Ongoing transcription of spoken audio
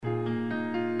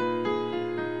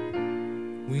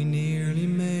We nearly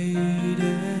made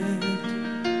it.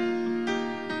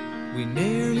 We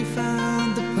nearly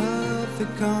found the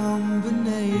perfect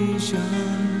combination.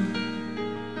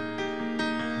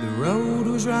 The road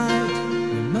was right,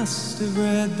 we must have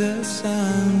read the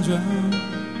signs wrong.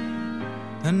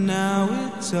 And now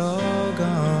it's all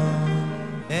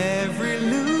gone. Every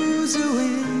loser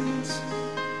wins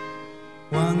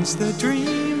once the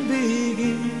dream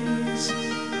begins.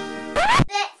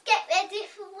 Let's get ready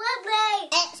for Wembley.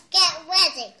 Let's get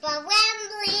ready for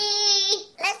Wembley.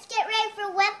 Let's get ready for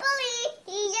Wembley.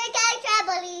 He's a guy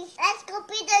troubles. Let's go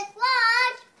be the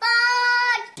Swans.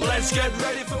 Let's get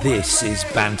ready for This is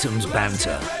Bantam's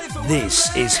Banter.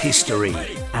 This is history.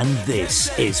 And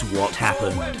this is what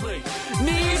happened.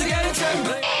 Knees are getting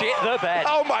trembling. Shit the bed.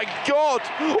 Oh my God!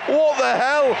 What the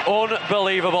hell?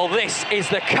 Unbelievable. This is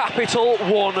the Capital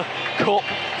One Cup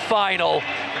final.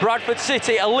 Bradford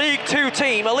City, a League Two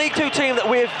team that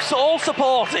we've all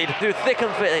supported through thick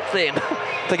and thin.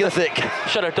 Thick and thick.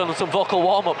 Should have done some vocal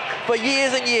warm-up. For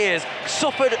years and years,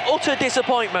 suffered utter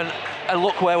disappointment, and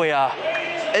look where we are.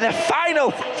 In a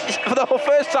final for the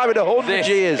first time in 100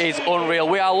 years. This is unreal.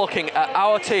 We are looking at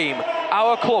our team,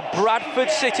 our club, Bradford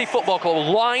City Football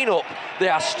Club, line up. They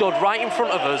are stood right in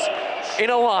front of us in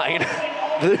a line.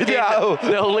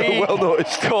 The League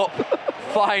Cup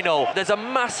final. There's a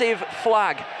massive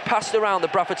flag passed around the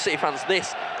Bradford City fans.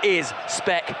 This is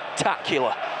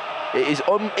spectacular.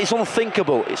 It's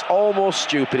unthinkable. It's almost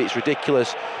stupid. It's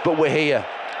ridiculous. But we're here.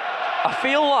 I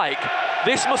feel like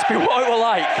this must be what it were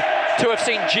like to have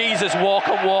seen Jesus walk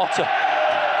on water.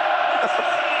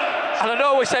 And I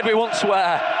know we said we won't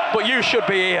swear, but you should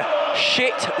be here.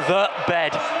 Shit the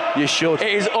bed. You should.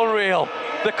 It is unreal.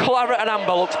 The claret and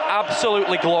amber looks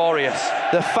absolutely glorious.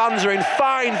 The fans are in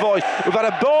fine voice. We've had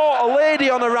a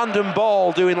lady on a random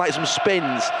ball doing like some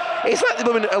spins. It's like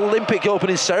the Olympic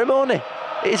opening ceremony.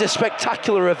 It is a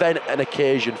spectacular event and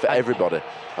occasion for everybody.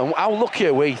 And how lucky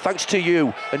are we, thanks to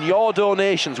you and your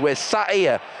donations, we're sat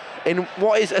here in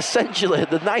what is essentially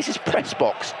the nicest press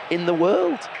box in the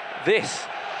world. This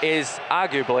is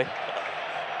arguably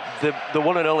the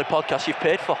one and only podcast you've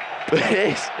paid for.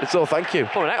 It is, and so thank you.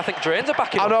 Coming out, I think drains are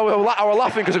backing up. I know, I was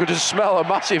laughing because I could just smell a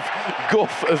massive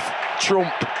guff of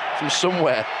Trump from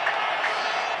somewhere.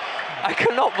 I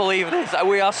cannot believe this.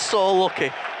 We are so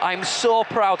lucky. I'm so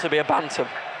proud to be a Bantam.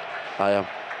 I am.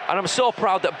 And I'm so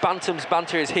proud that Bantam's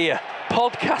Banter is here,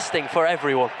 podcasting for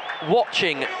everyone,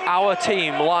 watching our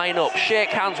team line up, shake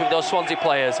hands with those Swansea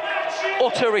players.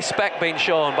 Utter respect being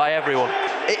shown by everyone.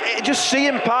 Just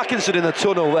seeing Parkinson in the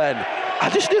tunnel then, I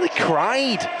just nearly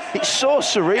cried. It's so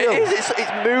surreal. It is,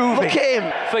 it's moving. Look at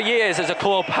him. For years as a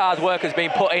club, hard work has been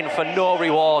put in for no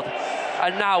reward.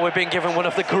 And now we're being given one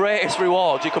of the greatest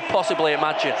rewards you could possibly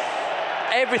imagine.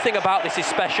 Everything about this is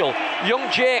special.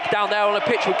 Young Jake down there on the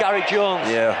pitch with Gary Jones,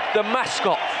 the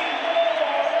mascot.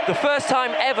 The first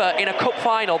time ever in a cup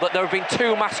final that there have been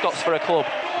two mascots for a club.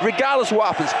 Regardless of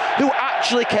what happens, who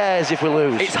actually cares if we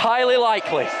lose? It's highly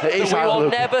likely that we will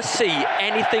never see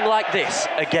anything like this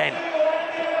again.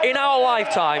 In our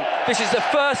lifetime, this is the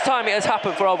first time it has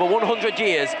happened for over 100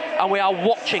 years, and we are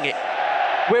watching it.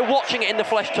 We're watching it in the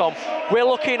flesh, Tom. We're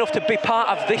lucky enough to be part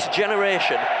of this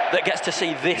generation that gets to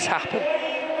see this happen.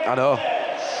 I know.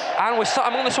 And we're sat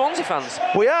among the Swansea fans.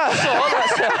 We are. So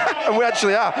and we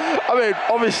actually are. I mean,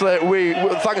 obviously,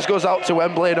 thanks goes out to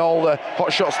Wembley and all the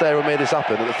hot shots there who made this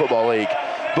happen at the Football League.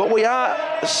 But we are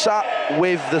sat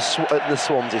with the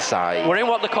Swansea side. We're in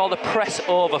what they call the press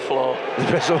overflow. The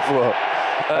press overflow.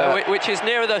 Which is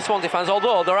nearer the Swansea fans,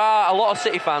 although there are a lot of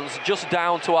City fans just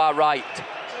down to our right.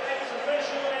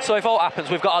 So if all happens,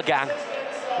 we've got a gang.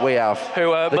 We have.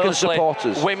 Who are mostly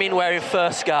supporters. Women wearing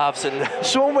fur scarves and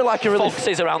someone with like a really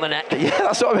foxes around the neck. Yeah,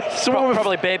 that's what I mean.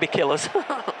 Probably baby killers.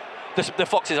 the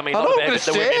foxes, I mean, not the babies,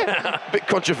 the women. Bit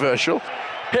controversial.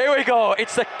 Here we go.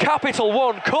 It's the Capital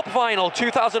One Cup Final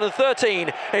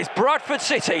 2013. It's Bradford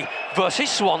City versus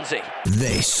Swansea.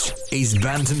 This is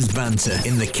Bantam's Banter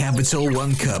in the Capital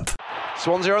One Cup.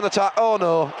 Swansea are on the attack. Oh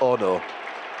no.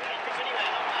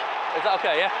 Is that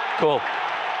okay, yeah? Cool.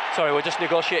 Sorry, we're just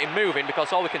negotiating moving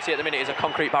because all we can see at the minute is a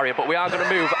concrete barrier, but we are going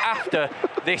to move after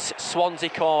this Swansea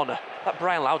corner. That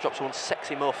Brian Laudrup's one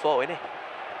sexy mofo, isn't he?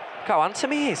 Look how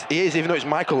handsome he is. He is, even though it's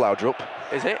Michael Laudrup.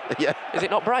 Is it? Yeah. Is it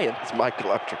not Brian? It's Michael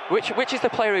Laudrup. Which is the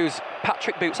player whose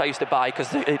Patrick boots I used to buy because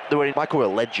they were in... Michael were a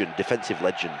legend, defensive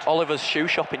legend. Oliver's shoe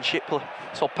shop in Shipley.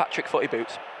 Sold Patrick footy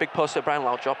boots. Big poster of Brian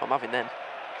Laudrup, I'm having them.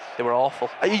 They were awful.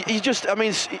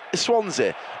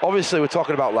 Swansea, obviously we're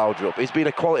talking about Laudrup. He's been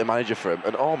a quality manager for him,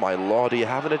 and oh my lord, are you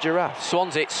having a giraffe?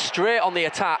 Swansea straight on the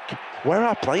attack. Where are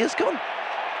our players gone?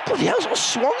 Bloody hell,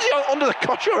 Swansea under the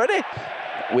cosh already.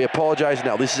 We apologise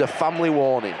now. This is a family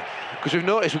warning. Because we've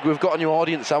noticed we've got a new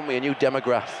audience, haven't we? A new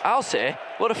demographic. I'll say,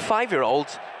 a lot of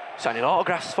 5-year-olds signing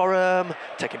autographs for him,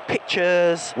 taking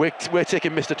pictures. We're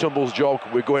taking Mr. Tumble's jog.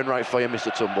 We're going right for you,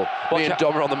 Mr. Tumble. Me and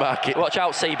Dom are on the market. Watch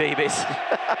out,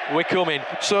 CBeebies. We're coming.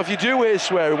 So if you do hear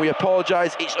swearing, we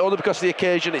apologise. It's only because of the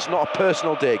occasion. It's not a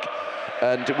personal dig.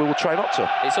 And we will try not to.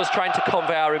 It's us trying to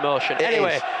convey our emotion.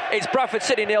 It's Bradford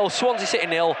City 0, Swansea City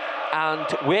 0, and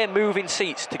we're moving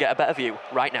seats to get a better view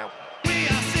right now.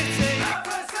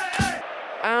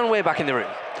 And we're back in the room.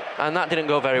 And that didn't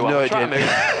go very well. No, it didn't.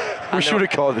 We should have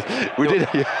called it. We did.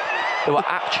 There were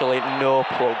actually no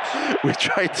plugs. We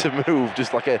tried to move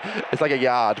just like it's like a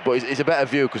yard, but it's a better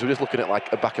view because we're just looking at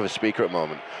like the back of a speaker at the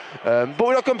moment. But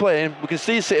we're not complaining. We can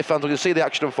see City fans, we can see the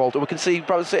action unfold, and we can see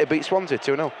Bradford City beat Swansea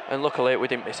 2-0. And luckily we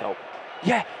didn't miss out.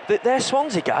 Yeah, their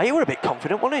Swansea guy, he were a bit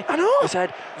confident, wasn't he? I know. He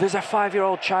said, there's a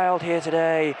 5-year-old child here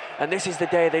today, and this is the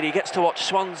day that he gets to watch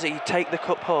Swansea take the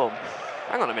cup home.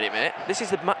 Hang on a minute, mate. This is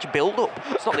the match build-up.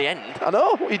 It's not the end. I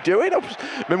know. What are you doing?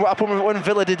 Remember what happened when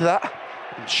Villa did that?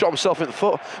 Shot himself in the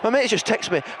foot. My mate just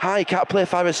texted me, hi, he can't play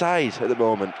 5-a-side at the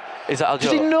moment. Is that a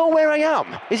joke? Does he know where I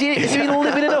am? Is he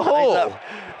living in a hole?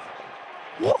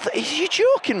 What? Is you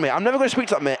joking me? I'm never going to speak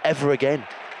to that mate ever again.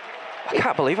 I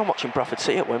can't believe I'm watching Bradford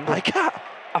City at Wembley. I can't.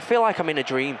 I feel like I'm in a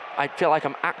dream. I feel like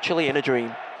I'm actually in a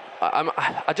dream.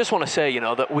 I just want to say,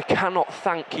 that we cannot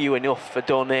thank you enough for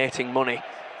donating money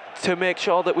to make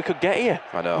sure that we could get here.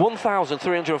 I know.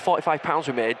 £1,345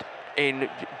 we made in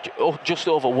just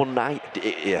over one night.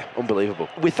 Yeah, unbelievable.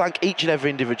 We thank each and every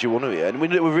individual one of you, and we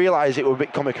realised it was a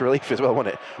bit comic relief as well,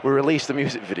 wasn't it? We released the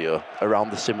music video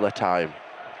around the similar time.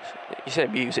 You say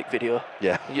music video?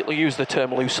 Yeah. You use the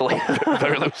term loosely.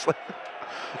 Very loosely.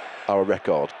 Our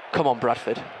record. Come on,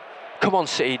 Bradford. Come on,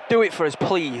 City. Do it for us,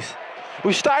 please.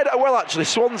 We started out well, actually.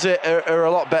 Swansea are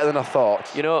a lot better than I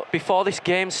thought. Before this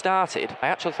game started, I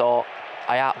actually thought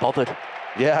I ain't bothered.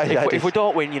 Yeah, if we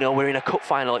don't win, we're in a cup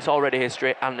final. It's already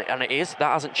history, and it is.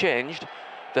 That hasn't changed.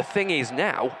 The thing is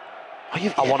now,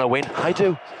 I want to win. I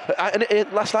do.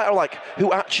 Last night I was like,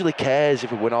 who actually cares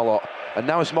if we win or not? And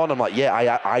now this morning I'm like, yeah,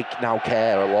 I now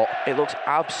care a lot. It looks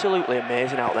absolutely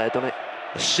amazing out there, doesn't it?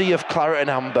 A sea of claret and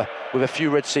amber with a few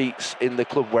red seats in the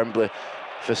club Wembley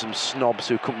for some snobs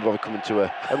who couldn't bother coming to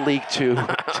a League Two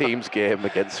teams game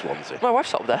against Swansea. My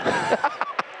wife's up there.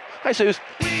 Hi, Suze.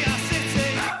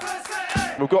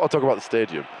 We've got to talk about the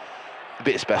stadium. A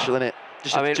bit special, isn't it?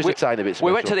 Just a tiny bit special.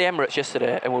 We went to the Emirates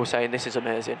yesterday and we were saying this is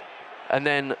amazing. And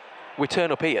then we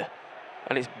turn up here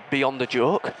and it's beyond a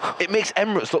joke. It makes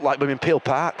Emirates look like we're in Peel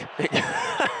Park.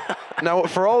 Now,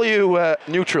 for all you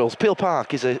neutrals, Peel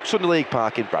Park is a Sunday League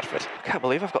park in Bradford. I can't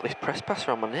believe I've got this press pass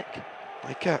around my neck.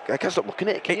 I can't stop looking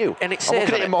at it, can you? And it says I'm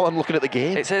looking at it more than I'm looking at the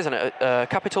game. It says on it,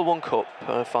 Capital One Cup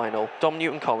final, Dom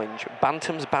Newton-Collins,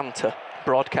 Bantam's Banter,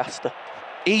 broadcaster.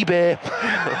 eBay.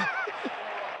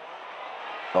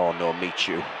 Oh no, meet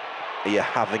you. Are you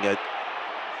having a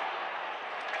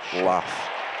laugh?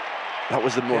 That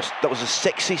was the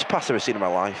sexiest pass I've ever seen in my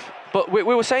life. But we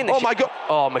were saying this. Oh my God.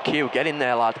 Oh, McHugh, get in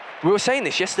there, lad. We were saying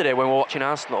this yesterday when we were watching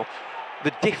Arsenal.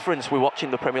 The difference we're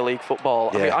watching the Premier League football.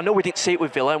 Yeah. I mean, I know we didn't see it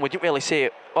with Villa and we didn't really see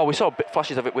it. Oh, we saw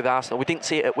flashes of it with Arsenal. We didn't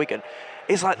see it at Wigan.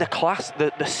 It's like the class,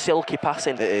 the silky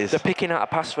passing. It is. They're picking out a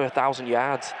pass for 1,000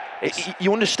 yards.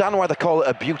 You understand why they call it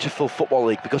a beautiful football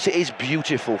league, because it is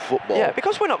beautiful football. Yeah,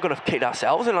 because we're not going to kid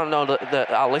ourselves, and I know that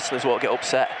our listeners won't get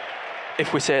upset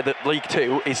if we say that League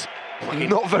Two is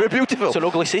not very beautiful. It's an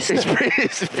ugly sister.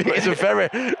 It's a very,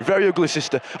 very ugly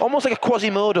sister. Almost like a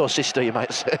Quasimodo sister, you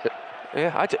might say.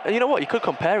 Yeah, you know what? You could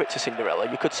compare it to Cinderella.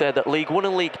 You could say that League One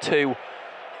and League Two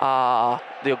are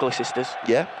the ugly sisters.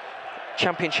 Yeah.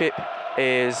 Championship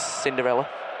is Cinderella.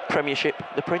 Premiership,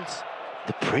 the Prince.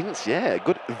 The Prince, yeah.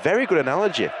 Good, very good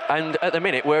analogy. And at the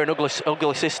minute, we're an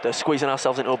ugly sister squeezing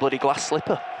ourselves into a bloody glass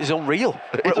slipper. It's unreal.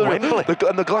 We're at Wembley.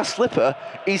 And the glass slipper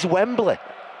is Wembley.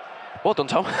 Well done,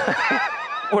 Tom.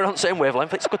 We're on the same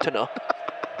wavelength. It's good to know.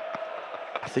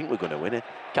 I think we're going to win it.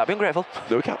 Can't be ungrateful.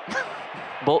 No, we can't.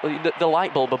 But the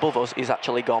light bulb above us is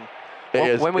actually gone.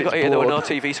 When we got here, there were no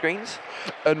TV screens.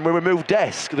 And when we moved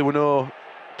desk, there were no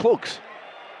plugs.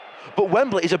 But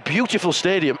Wembley is a beautiful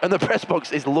stadium, and the press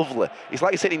box is lovely. It's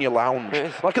like sitting in your lounge.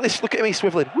 Look at this. Look at me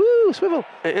swiveling. Woo, swivel.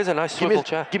 It is a nice swivel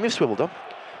chair. Give me a swivel, Dom.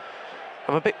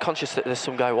 I'm a bit conscious that there's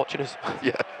some guy watching us.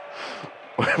 Yeah.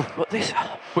 But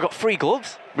we got free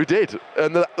gloves. We did,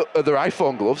 and they're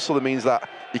iPhone gloves, so that means that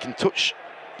you can touch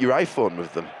your iPhone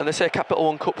with them. And they say Capital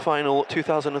One Cup Final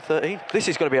 2013. This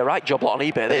is going to be a right job lot on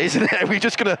eBay. Then. Isn't it? Are we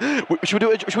just going to...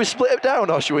 Should we split it down,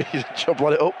 or should we job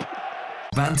lot it up?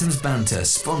 Bantam's Banter,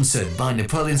 sponsored by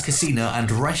Napoleon's Casino and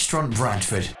Restaurant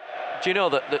Bradford. Do you know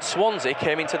that Swansea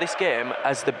came into this game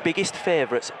as the biggest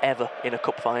favourites ever in a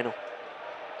cup final?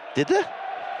 Did they?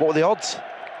 What were the odds?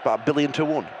 About 1 billion to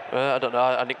 1? I don't know.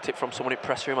 I nicked it from someone in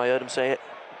press room. I heard them say it.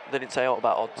 They didn't say out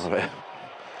about odds. Right.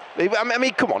 I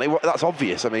mean, come on, that's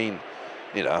obvious. I mean,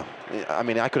 you know,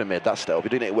 I could have made that step up. You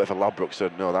didn't need to wait for Ladbrokes to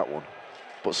know that one.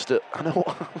 But still, I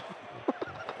know.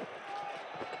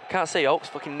 Can't see Oaks.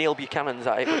 Fucking Neil Buchanan's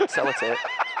at it with sellotape.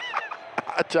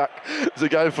 Attack. There's a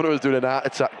guy in front of us doing an art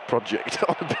attack project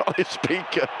on his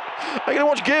speaker. Are you going to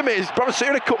watch game? It's Bradford City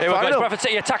in a cup Here we go, final. it's Bradford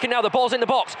City attacking now. The ball's in the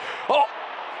box. Oh!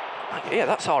 Yeah,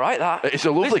 that's all right, that. It's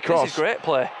a lovely cross. This is great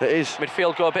play. It is.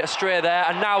 Midfield go a bit astray there,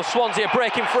 and now Swansea are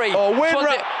breaking free. Oh,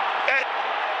 Swansea.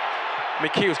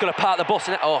 McHugh's going to park the bus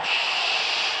in it. Oh,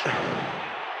 shh.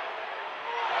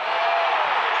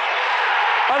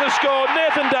 And they've scored.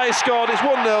 Nathan Dyer scored. It's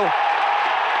 1-0.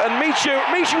 And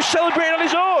Michu's celebrating on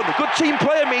his own. Good team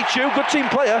player, Michu. Good team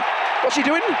player. What's he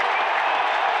doing?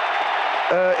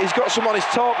 He's got some on his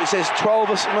top. It says 12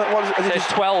 or something. What is it? It says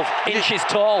 12 inches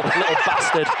tall, little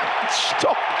bastard.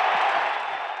 Stop.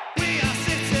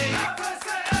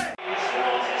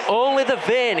 Only the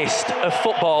vainest of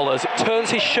footballers turns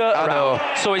his shirt I around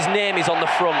know. so his name is on the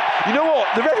front. You know what?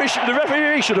 The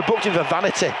referee should have booked him for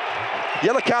vanity.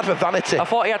 Yellow card for vanity. I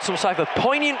thought he had some type of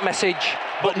poignant message,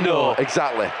 but no.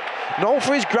 Exactly. Not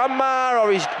for his grandma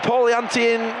or his poorly auntie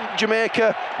in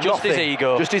Jamaica. Just his Nothing.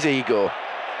 ego. Just his ego.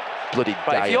 Bloody Right,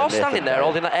 Dyer, if you're Nathan standing there Dyer.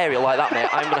 holding that area like that, mate,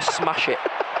 I'm going to smash it.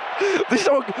 This is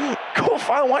all. Go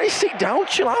fine. Why don't you sit down?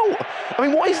 Chill out. I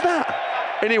mean, what is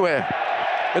that? Anyway,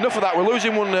 enough of that. We're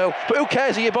losing 1-0. But who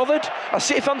cares? Are you bothered? Are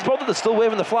City fans bothered? They're still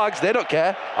waving the flags. They don't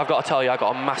care. I've got to tell you, I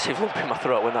got a massive lump in my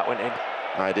throat when that went in.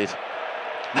 I did.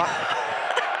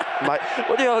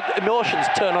 What do your emotions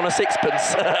turn on a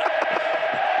sixpence? No,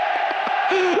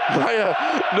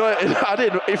 I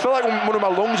didn't. It felt like one of my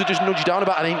lungs had just nudged down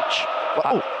about an inch.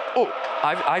 Like, oh.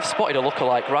 I've spotted a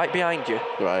lookalike right behind you.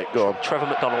 Right, go on. Trevor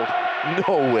McDonald.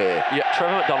 No way. Yeah,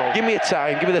 Trevor McDonald. Give me a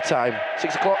time. Give me the time.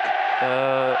 6 o'clock?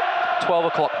 12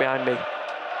 o'clock behind me.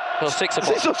 No, 6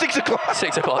 o'clock. 6 o'clock.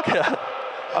 6 o'clock, yeah.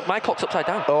 My clock's upside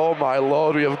down. Oh my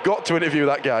lord, we have got to interview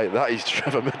that guy. That is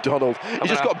Trevor McDonald. He's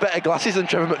just got better glasses than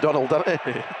Trevor McDonald, hasn't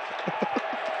he?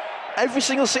 Every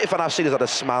single City fan I've seen has had a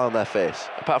smile on their face.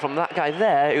 Apart from that guy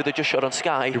there, who they just showed on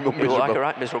Sky, who looked like a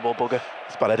right miserable bugger.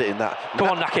 It's bad editing, that. Come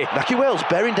on, Naki. Naki Wells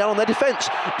bearing down on their defence.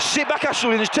 Sit back,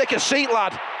 Ashley, and just take a seat,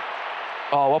 lad.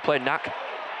 Oh, well played, Knack.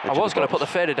 I Into was the going to box. put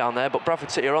the fader down there, but Bradford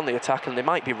City are on the attack and they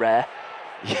might be rare.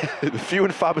 Yeah, few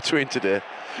and far between today.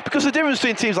 Because the difference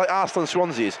between teams like Arsenal and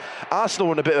Swansea is Arsenal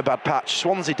were in a bit of a bad patch.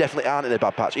 Swansea definitely aren't in a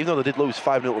bad patch, even though they did lose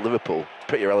 5-0 to Liverpool.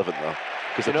 Pretty irrelevant, though.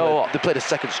 Because they played a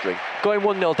second string. Going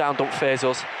 1-0 down don't faze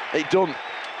us. It done.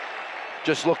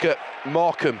 Just look at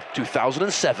Morecambe,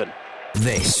 2007.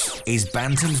 This is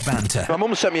Bantam's Banter. My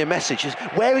mum sent me a message. She says,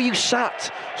 "Where are you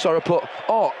sat?" So I put,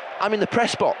 "Oh, I'm in the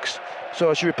press box."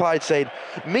 So she replied saying,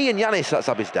 "Me and Yanis," that's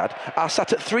Abby's dad, "are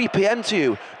sat at 3 p.m. to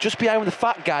you, just behind the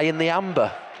fat guy in the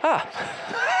amber." Ah,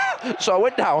 So I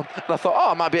went down and I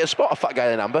thought, I might be able to spot a fat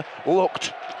guy in amber.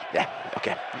 Looked. Yeah,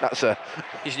 okay. That's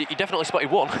you definitely spotted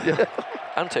one.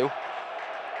 And two.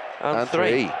 And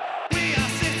three.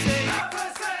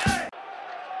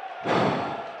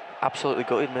 Absolutely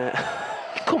gutted, mate.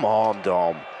 Come on,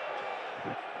 Dom.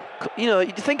 You know,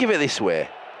 you think of it this way.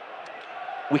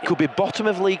 We could be bottom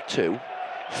of League Two,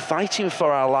 fighting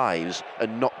for our lives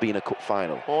and not be in a cup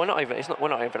final. Well, we're not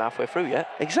even halfway through yet.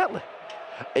 Exactly.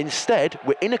 Instead,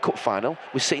 we're in a cup final.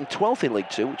 We're sitting 12th in League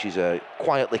Two, which is a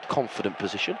quietly confident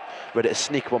position, ready to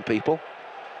sneak up on people.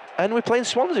 And we're playing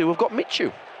Swansea. We've got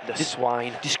Michu. The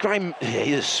swine. Describe. Yeah,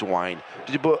 he's a swine.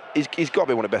 But he's got to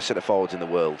be one of the best centre forwards in the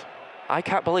world. I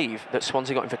can't believe that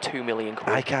Swansea got him for £2 million.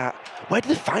 I can't. Where do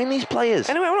they find these players?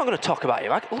 Anyway, we're not going to talk about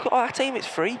him. Look at our team, it's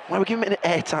free. Why are we giving him an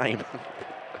airtime?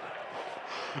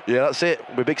 Yeah, that's it.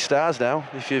 We're big stars now.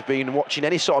 If you've been watching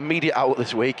any sort of media outlet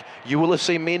this week, you will have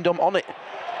seen me and Dom on it.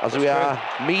 As we are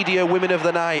media women of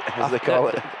the night, as they call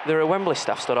it. There are Wembley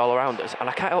staff stood all around us, and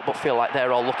I can't help but feel like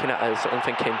they're all looking at us and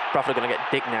thinking, Bradford are going to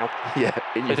get dick now. Yeah,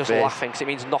 in They're your just face. laughing because it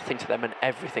means nothing to them and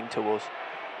everything to us.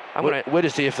 We're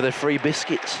just here for the free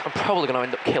biscuits. I'm probably going to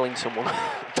end up killing someone.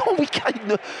 No, we can't.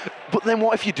 No. But then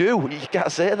what if you do? You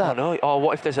can't say I that. know. Or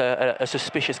what if there's a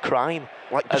suspicious crime?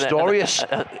 Like And then- Pistorius.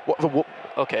 What?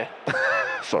 Okay.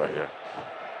 Sorry, yeah.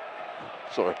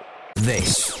 Sorry.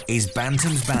 This is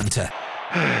Bantam's Banter.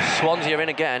 Swansea are in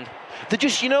again. They're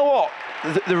just, you know what?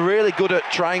 They're really good at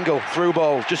triangle, through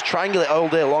ball. Just triangle it all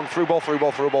day long. Through ball, through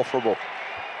ball, through ball, through ball.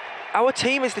 Our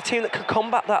team is the team that can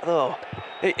combat that, though.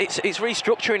 It's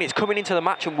restructuring, it's coming into the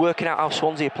match and working out how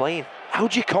Swansea are playing. How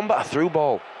do you combat a through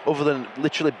ball other than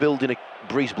literally building a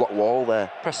breeze block wall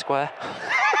there. Press square.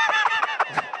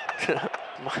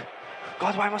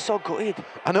 God, why am I so gutted?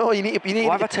 I know, you need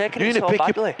Why have I taken you it need so to pick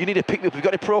badly? You need to pick me up. Have you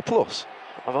got any Pro Plus?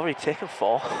 I've already taken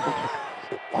 4.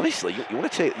 Honestly, you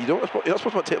want to take, you're not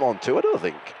supposed to take them on 2, I don't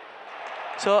think.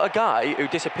 So a guy who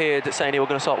disappeared saying he was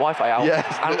going to sort Wi-Fi out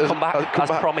and come back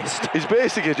as promised. He's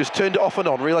basically just turned it off and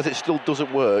on, realised it still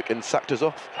doesn't work and sacked us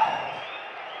off.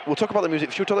 We'll talk about the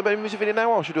music. Should we talk about the music video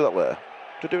now or should we do that later?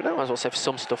 Should we do it now? Might as well save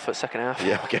some stuff for the second half.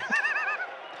 Yeah, okay.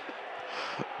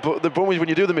 But the problem is when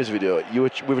you do the music video,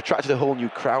 we've attracted a whole new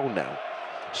crowd now.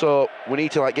 So we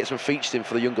need to get some features in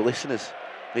for the younger listeners.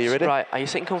 Are you ready? Right, are you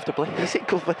sitting comfortably? Are you sitting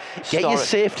comfortably? Get your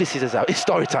safety scissors out. It's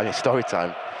story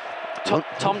time,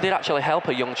 Tom did actually help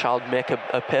a young child make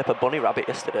a paper bunny rabbit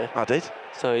yesterday. I did.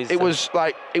 So he's, it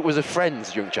was a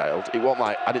friend's young child. It wasn't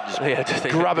like I didn't just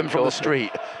grab him from the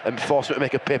street and force him to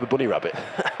make a paper bunny rabbit.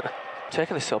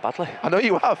 Taking this so badly. I know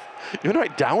you have. You're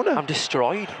right downer. I'm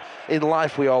destroyed. In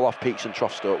life, we all have peaks and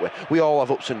troughs, don't we? We all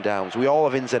have ups and downs. We all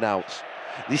have ins and outs.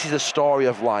 This is a story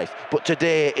of life. But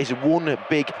today is one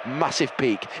big, massive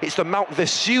peak. It's the Mount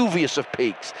Vesuvius of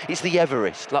peaks. It's the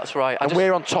Everest. That's right. And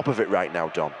we're on top of it right now,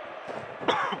 Dom.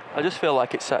 I just feel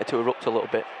like it's started to erupt a little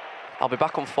bit. I'll be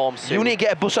back on form soon. You need to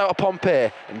get a bus out of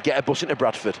Pompeii and get a bus into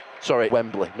Bradford. Sorry,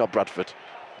 Wembley, not Bradford.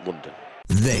 London.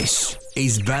 This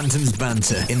is Bantam's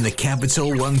Banter in the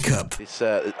Capital One Cup. It's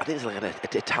I think there's like an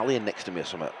Italian next to me or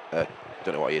something.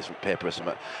 Don't know what he is, paper or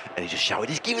something. And he just shouted,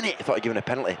 he's giving it. I thought he'd given a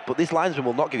penalty. But this linesman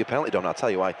will not give you a penalty, Don, I'll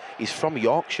tell you why. He's from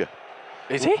Yorkshire.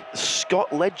 Is he?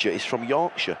 Scott Ledger is from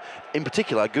Yorkshire. In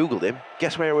particular, I googled him.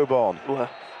 Guess where he was born? Where?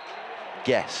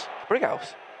 Guess.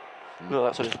 Brighouse? No,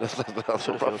 that's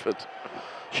not Bradford.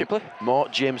 Shipley?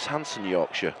 Mort James Hanson,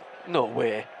 Yorkshire. No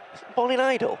way. Born in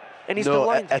Idle? And he's the No,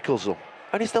 linesman? Ecclesall.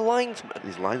 And he's the linesman?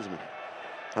 He's linesman.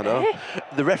 I know.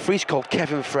 The referee's called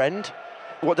Kevin Friend.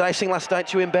 What did I sing last night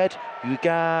to you in bed? You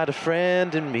got a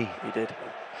friend in me. He did.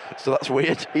 So that's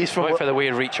weird. He's from. Went for the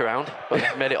weird reach around, but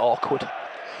it made it awkward.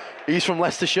 He's from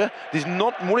Leicestershire. There's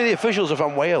not one of the officials are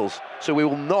from Wales, so we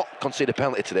will not concede a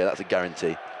penalty today. That's a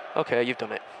guarantee. Okay, you've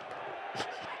done it.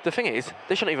 The thing is,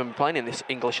 they shouldn't even be playing in this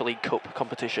English League Cup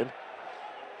competition.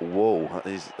 Whoa,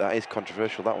 that is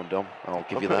controversial. That one, Dom. I'll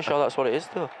give you that. I'm pretty sure that's what it is,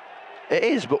 though. It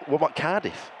is, but what about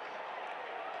Cardiff?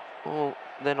 Well,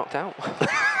 they're knocked out.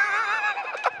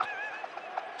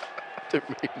 Didn't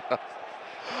mean that.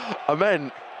 I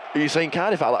meant, are you saying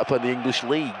Cardiff are like playing the English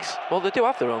leagues? Well, they do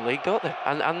have their own league, don't they?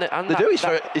 And they do.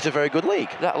 It's a very good league.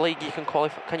 That league, you can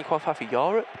qualify. Can you qualify for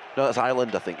Europe? No, that's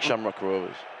Ireland, I think. Shamrock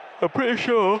Rovers. I'm pretty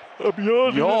sure. I'm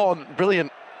yawning. Yawn,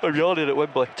 brilliant. I'm yawning at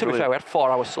Wembley. To be fair, we had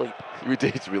 4 hours sleep. We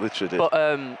did. We literally did. But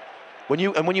when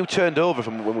you turned over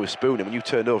from when we were spooning, when you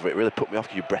turned over, it really put me off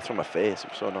because your breath from my face.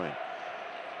 It was so annoying.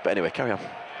 But anyway, carry on.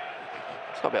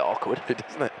 It's got a bit awkward. It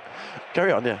doesn't it?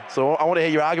 Carry on, yeah. So I want to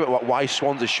hear your argument about why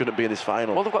Swansea shouldn't be in this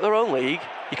final. Well, they've got their own league.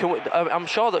 You can. I'm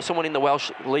sure that someone in the Welsh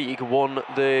league won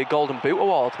the Golden Boot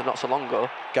Award not so long ago.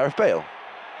 Gareth Bale?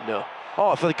 No.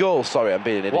 Oh, for the goal. Sorry, I'm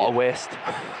being an idiot. What a waste.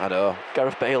 I know.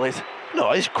 Gareth Bale is.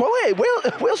 No, it's quality.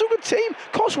 Wales are a good team.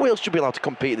 Of course, Wales should be allowed to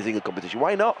compete in this England competition.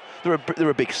 Why not? They're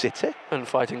a big city. And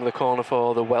fighting the corner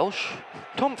for the Welsh,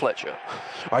 Tom Fletcher.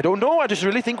 I don't know. I just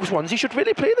really think Swansea should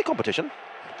really play in the competition.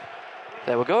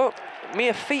 There we go.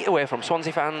 Mere feet away from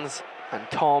Swansea fans, and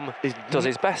Tom does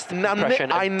his best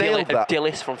impression I nailed that. of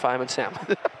Dillis from Fireman Sam.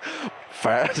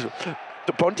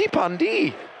 The Ponty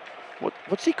Pandy.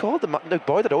 What's he called? The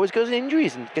boy that always goes in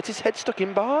injuries and gets his head stuck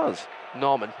in bars.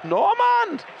 Norman.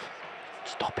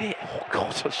 Stop it. Oh,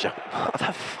 God, what's shouting? What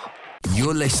the fuck?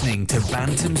 You're listening to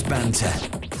Bantam's Banter.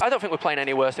 I don't think we're playing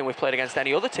any worse than we've played against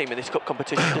any other team in this cup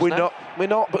competition. We're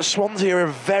not. But Swansea are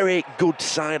a very good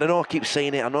side. I know I keep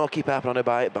saying it. I know I keep harping on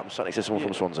about it, but I'm starting to say someone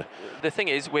from Swansea. The thing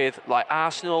is, with like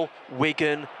Arsenal,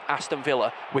 Wigan, Aston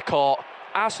Villa, we caught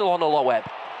Arsenal on the low ebb.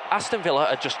 Aston Villa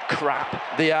are just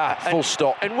crap. They are, full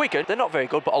stop. And Wigan, they're not very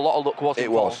good, but a lot of luck was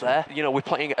involved there. You know, we're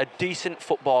playing a decent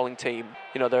footballing team.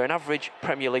 You know, they're an average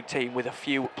Premier League team with a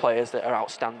few players that are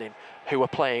outstanding who are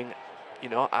playing, you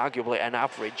know, arguably an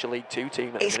average League Two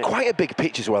team. It's quite a big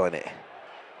pitch as well, isn't it?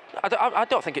 I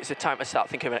don't think it's the time to start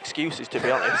thinking of excuses, to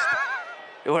be honest.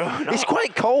 It's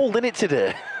quite cold, isn't it,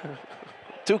 today?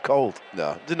 Too cold.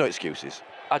 No, there's no excuses.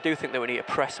 I do think that we need to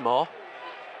press more.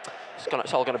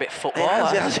 It's all gone a bit football.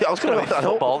 I was going to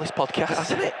football, this podcast.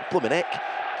 Hasn't it? Blooming heck.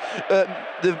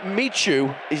 The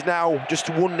Michu is now just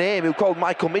one name. He was called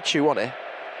Michael Michu, wasn't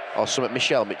he? Or something,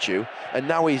 Michel Michu. And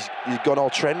now he's gone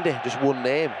all trendy, just one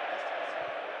name.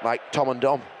 Like Tom and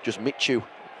Dom, just Michu.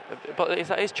 But is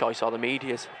that his choice or the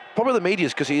media's? Probably the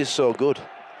media's because he is so good.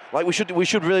 Like we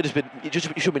should really just be,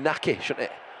 it should be Naki, shouldn't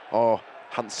it? Or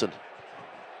Hansen.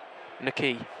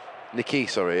 Nikki. Nikki,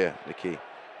 sorry, yeah, Nikki.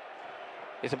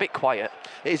 It's a bit quiet.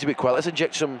 It is a bit quiet. Let's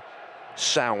inject some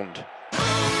sound.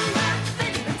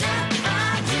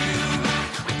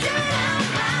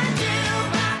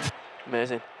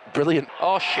 Amazing. Brilliant.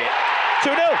 Oh, shit.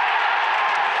 2-0.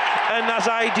 And as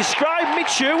I described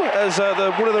Michu as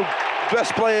one of the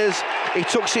best players, he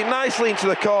tucks it nicely into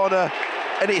the corner,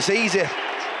 and it's easy.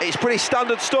 It's pretty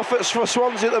standard stuff for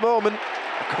Swansea at the moment.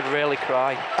 I could really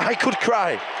cry. I could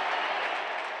cry.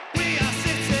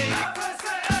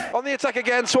 On the attack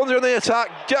again, Swansea on the attack.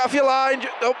 Get off your line.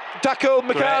 Oh, tackle,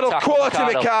 McArdle. tackle, Quality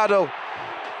McArdle. McArdle.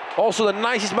 Also the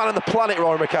nicest man on the planet,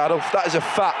 Rory McArdle. That is a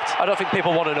fact. I don't think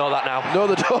people want to know that now. No,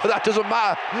 they don't. That doesn't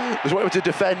matter. Just want him to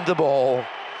defend the ball.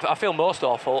 I feel most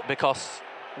awful because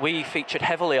we featured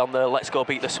heavily on the Let's Go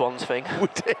Beat the Swans thing. We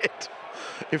did.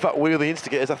 In fact, we were the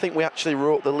instigators. I think we actually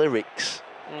wrote the lyrics.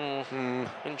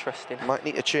 Interesting. Might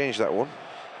need to change that one.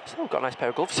 Still got a nice pair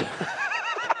of gloves.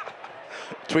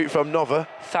 Tweet from Nova.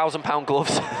 £1,000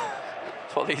 gloves.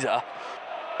 That's what these are.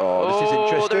 Oh, this is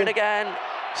interesting. They're in again.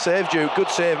 Save Duke, good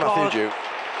save, Matthew Duke.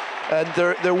 And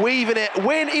they're weaving it.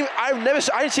 Wayne, I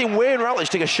haven't seen Wayne Routledge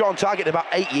take a shot on target in about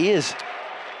 8 years.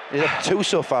 He's had 2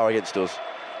 so far against us.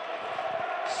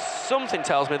 Something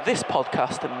tells me this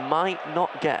podcast might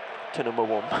not get to number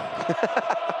 1.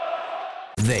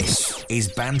 This is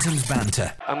Bantam's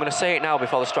Banter. I'm going to say it now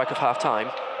before the strike of half time.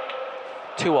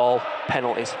 2-2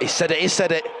 penalties. He said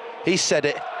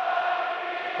it.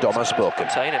 Dom has spoken. I'm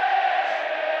saying it.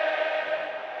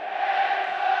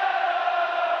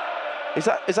 Is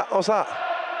that what's that?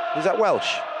 Is that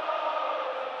Welsh?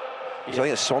 I think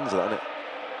it's Swansea, isn't it?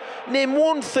 Name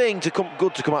one thing to come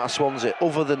out of Swansea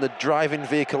other than the driving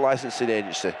vehicle licensing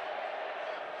agency.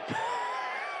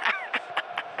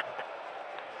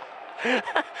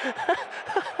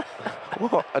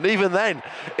 What? And even then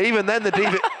the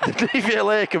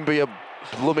DVLA can be a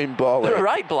blooming ball. They're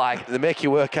right, Blag. They make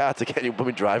you work hard to get your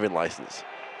blooming driving licence.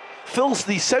 Fills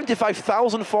these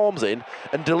 75,000 forms in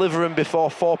and deliver them before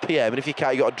 4 p.m. and if you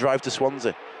can't, you got to drive to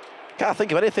Swansea. Can't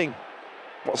think of anything.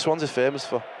 What Swansea's famous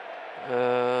for?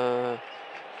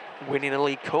 Winning a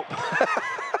League Cup.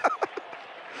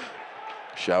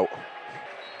 Shout.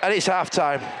 And it's half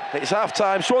time.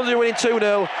 Swansea winning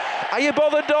 2-0. Are you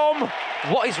bothered, Dom?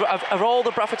 What is? Have all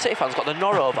the Bradford City fans got the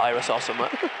norovirus or something?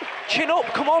 Chin up,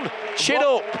 come on. Chin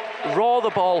up. Raw the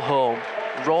ball home.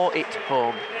 Raw it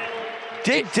home.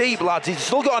 Dig deep, lads. He's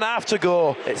still got an half to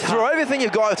go. It's Throw everything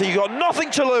you've got. You've got nothing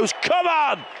to lose. Come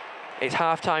on. It's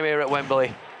half time here at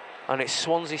Wembley, and it's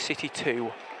Swansea City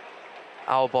 2,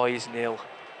 our boys 0.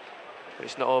 But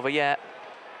it's not over yet.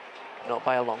 Not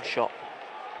by a long shot.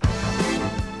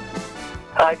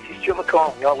 Hi, this is Joe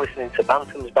McCall. You're listening to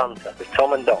Bantam's Banter with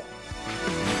Tom and Dom.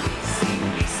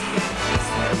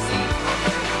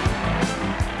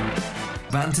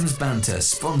 Bantam's Banter,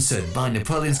 sponsored by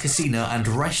Napoleon's Casino and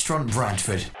Restaurant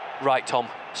Bradford. Right, Tom,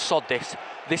 sod this.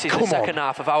 This is the second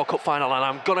half of our cup final, and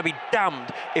I'm going to be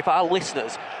damned if our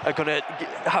listeners are going to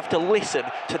have to listen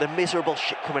to the miserable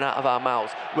shit coming out of our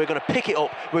mouths. We're going to pick it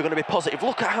up. We're going to be positive.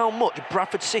 Look at how much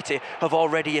Bradford City have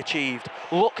already achieved.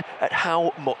 Look at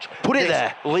how much Put it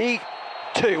there. League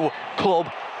 2 club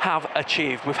have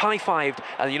achieved. We've high-fived,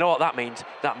 and you know what that means?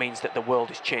 That means that the world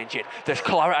is changing. There's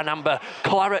claret and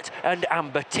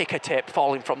amber ticker tape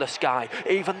falling from the sky.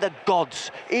 Even the gods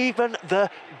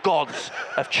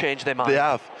have changed their mind. They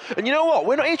have. And you know what?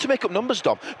 We're not here to make up numbers,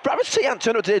 Dom. Bradford City haven't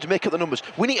turned up today to make up the numbers.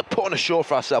 We need to put on a show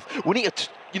for ourselves. We need to,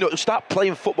 start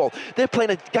playing football. They're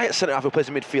playing a guy at centre half who plays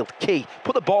in midfield. Key.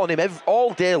 Put the ball on him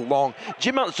all day long. Big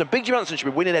Jim Anderson should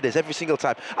be winning headers every single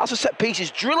time. As a set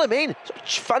pieces, drill him in. Stop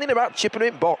fanning about, chipping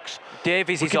him in box.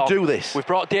 Davies is on. We can do this. We've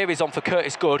brought Davies on for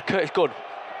Curtis Good. Curtis Good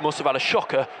must have had a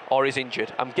shocker or is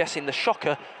injured. I'm guessing the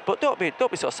shocker, but don't be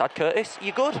so sad, Curtis.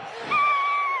 You good?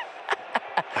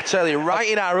 I tell you,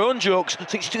 writing our own jokes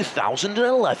since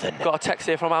 2011. Got a text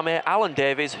here from our mate Alan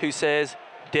Davies who says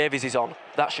Davies is on.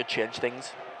 That should change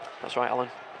things. That's right, Alan.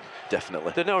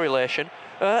 Definitely. They're no relation.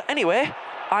 Anyway,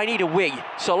 I need a wee.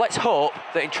 So let's hope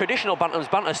that in traditional Bantam's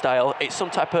Banter style, it's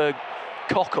some type of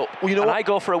cock up. Well, you know and what? I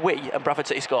go for a wee and Bradford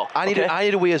City score. I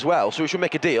need a wee as well, so we should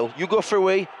make a deal. You go for a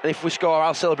wee, and if we score,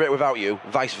 I'll celebrate without you.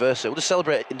 Vice versa. We'll just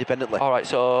celebrate independently. All right,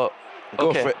 so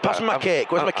Go for it. Pass me my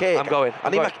cake. Where's my cake? I'm going.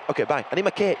 Okay, bye. I need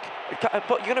my cake.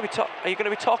 But you're going to be are you going to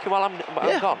be talking while I'm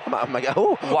gone?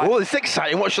 Oh, it's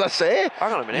exciting. What should I say?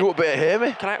 Hang on a minute. You won't be able to hear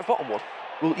me. Can I have a bottom one?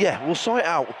 Well, yeah, we'll sort it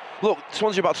out. Look,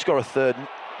 Swansea about to score a third.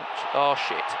 Oh,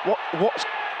 shit. What's...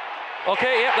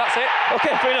 Okay, yeah, that's it.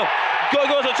 Okay, 3-0.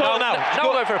 Go to the top now. Now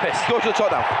we're going for a piss. Go to the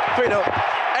top now. 3-0.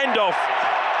 End off.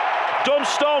 Done,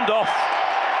 stormed off.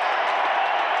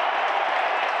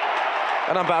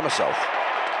 and I'm by myself.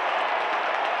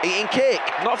 Eating cake,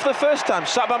 not for the first time,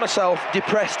 sat by myself,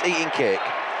 depressed, eating cake.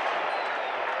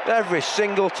 Every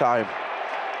single time.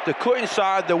 The cut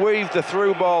inside, the weave, the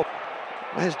through ball.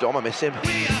 Where's Dom? I miss him.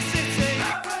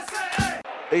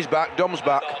 He's back, Dom's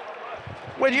back.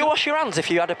 Would you wash your hands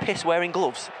if you had a piss wearing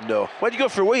gloves? No. Where'd you go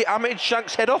for a wee? I'm in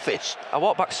Shank's head office. I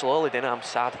walked back slowly, didn't I? I'm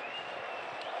sad.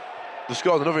 The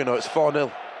score's another, you know, it's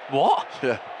 4-0. What?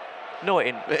 Yeah. No, it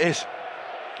isn't. It is.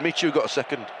 Michu got a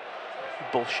second.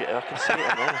 Bullshit, I can see it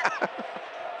now.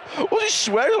 What's he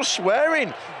swearing? I'm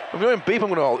swearing. I'm going to beep.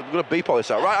 I'm going to beep all this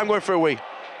out. Right, I'm going for a wee.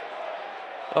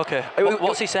 Okay.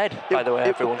 What's he said, by the way,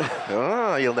 everyone?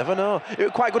 You'll never know. It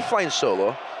was quite a good flying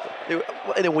solo.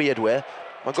 In a weird way.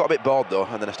 I got a bit bored though,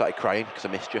 and then I started crying because I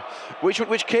missed you.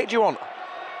 Which cake do you want?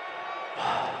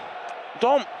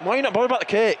 Dom, why are you not bothered about the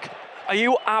cake? Are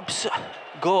you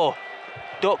Go.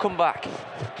 Don't come back.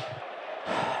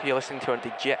 You're listening to a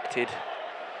dejected,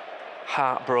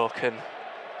 heartbroken,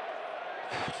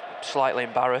 slightly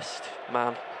embarrassed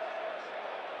man.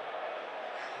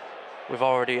 We've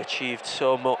already achieved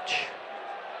so much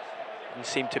and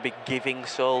seem to be giving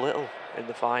so little in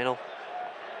the final.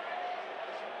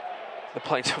 They're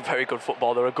playing some very good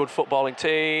football. They're a good footballing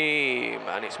team,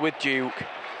 and it's with Duke.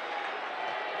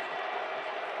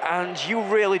 And you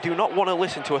really do not want to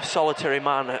listen to a solitary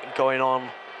man going on,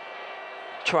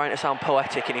 trying to sound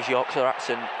poetic in his Yorkshire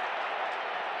accent,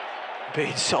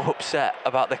 being so upset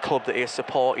about the club that he has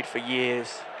supported for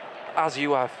years, as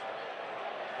you have.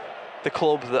 The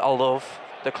club that I love,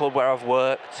 the club where I've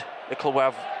worked, the club where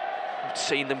I've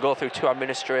seen them go through 2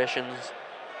 administrations,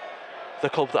 the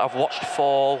club that I've watched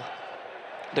fall,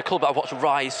 the club that I've watched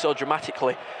rise so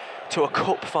dramatically to a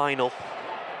cup final.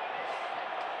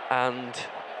 And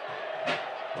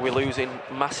we're losing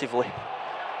massively.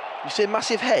 You say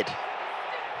massive head?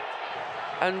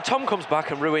 And Tom comes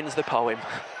back and ruins the poem.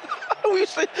 We're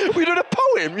doing a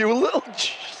poem, you little...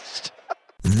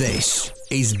 This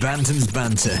is Bantam's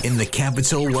Banter in the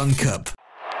Capital One Cup.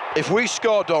 If we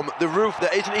score, Dom, the roof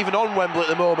that isn't even on Wembley at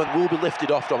the moment will be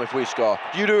lifted off, Dom, if we score.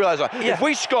 You do realise that? Yeah. If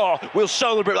we score, we'll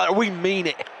celebrate like we mean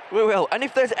it. We will. And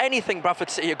if there's anything Bradford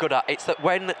City are good at, it's that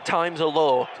when times are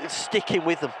low, it's sticking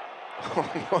with them.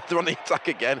 They're on the attack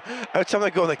again. Every time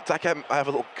they go on the attack, I have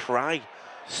a little cry.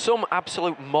 Some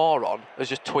absolute moron has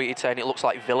just tweeted saying it looks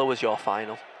like Villa was your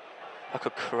final. I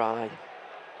could cry.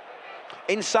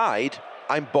 Inside,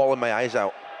 I'm bawling my eyes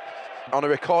out. On a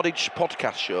recorded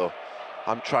podcast show,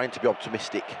 I'm trying to be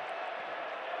optimistic.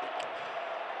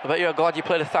 I bet you're glad you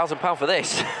paid £1,000 for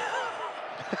this.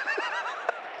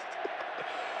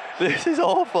 This is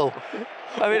awful.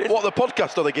 I mean, what, the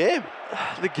podcast or the game?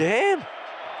 The game.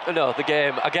 No, the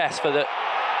game, I guess, for the...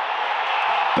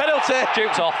 Penalty!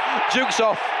 Duke's off. Duke's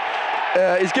off.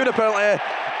 He's given a penalty.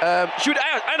 Should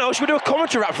we do a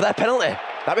commentary rap for their penalty?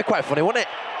 That'd be quite funny, wouldn't it?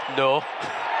 No.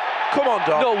 Come on,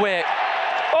 Dom. No, wait.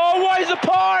 Oh, what is the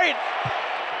point?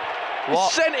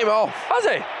 What? He sent him off. Has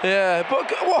he? Yeah,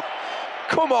 but what?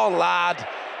 Come on, lad.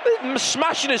 They're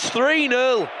smashing us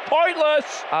 3-0.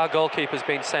 Pointless. Our goalkeeper's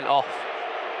been sent off.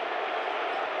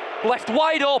 Left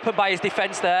wide open by his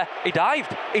defence there. He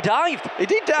dived. He dived. He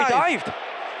did dive. He dived.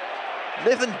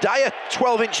 Nathan Dyer,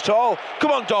 12-inch tall.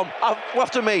 Come on, Dom.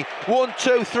 After me. 1,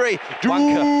 2, 3. Duke.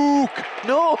 Wanker.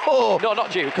 No. No,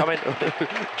 not Duke. I mean,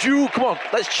 Duke. Come on.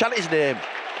 Let's chant his name.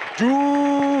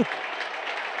 Duke.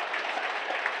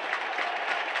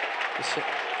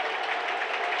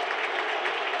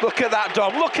 Look at that,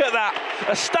 Dom. Look at that.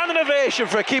 A standing ovation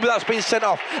for a keeper that's been sent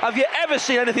off. Have you ever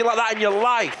seen anything like that in your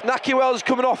life? Nahki Wells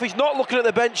coming off. He's not looking at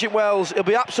the bench in Wells. He'll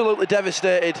be absolutely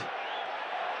devastated.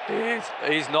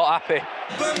 he's not happy.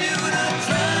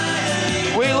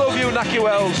 We love you, Nahki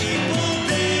Wells.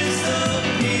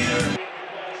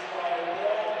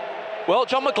 Well,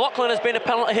 John McLaughlin has been a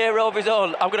penalty hero of his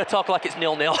own. I'm going to talk like it's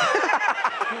 0-0.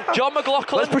 John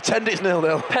McLaughlin. Let's pretend it's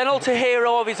 0-0. Penalty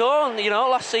hero of his own. You know,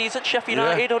 last season, Sheffield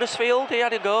United, Huddersfield, he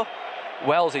had a go.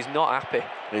 Wells is not happy.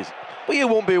 Well, you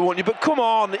won't be, won't you? But come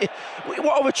on.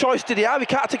 What other choice did he have? He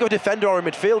can't take a defender or a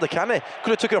midfielder, can he?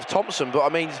 Could have took it off Thompson, but I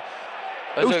mean,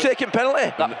 who's taking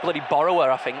penalty? That bloody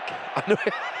borrower, I think. I know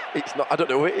it's not. I don't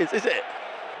know who it is it?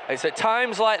 It's at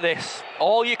times like this,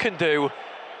 all you can do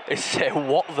is say,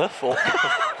 what the fuck?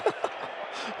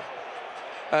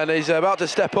 And he's about to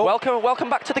step up. Welcome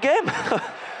back to the game.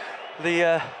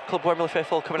 The Club Wembley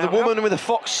faithful coming out. The woman with the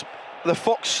fox.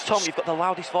 Tom, you've got the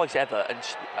loudest voice ever, and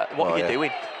what are you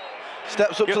doing?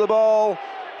 Steps up to the ball.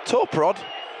 Toe prod.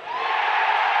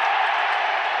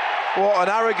 What an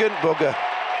arrogant bugger.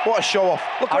 What a show off.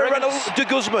 Look how he ran up to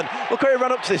Guzman. Look how he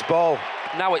ran up to this ball.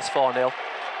 Now it's 4-0.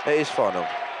 It is 4-0.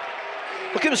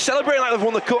 Look at him celebrating like they've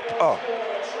won the cup. Oh.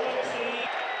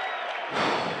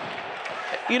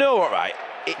 You know what, right?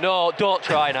 No, don't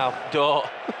try now. Don't.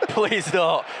 Please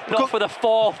don't. Not for the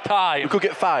 4th time. We could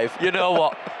get 5. You know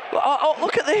what? Oh,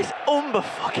 look at this.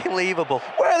 Unbelievable.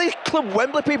 Where are these Club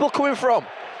Wembley people coming from?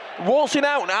 Waltzing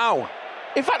out now.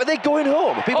 In fact, are they going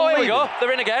home? Are people Oh, here we leaving? go.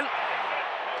 They're in again.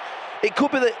 It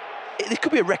could be this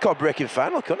could be a record-breaking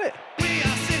final, couldn't it?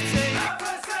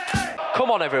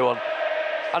 Come on, everyone.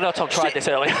 I know Tom tried this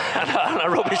earlier and I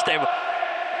rubbished him.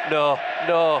 No.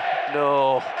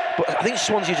 But I think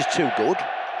Swansea are just too good.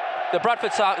 The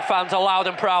Bradford fans are loud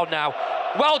and proud now.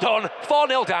 Well done.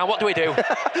 4-0 down. What do we do?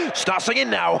 Start singing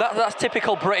now. That's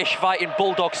typical British fighting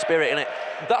bulldog spirit, innit?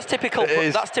 That's typical.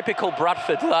 That's typical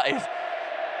Bradford. That is.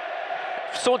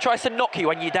 If someone tries to knock you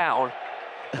when you're down,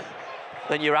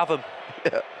 then you have them.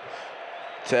 Yeah.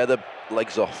 Tear the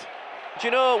legs off. Do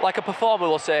you know, like a performer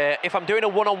will say, if I'm doing a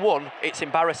one-on-one, it's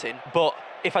embarrassing, but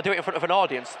if I do it in front of an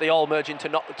audience, they all merge into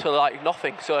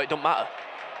nothing, so it doesn't matter.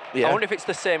 Yeah. I wonder if it's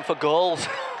the same for goals.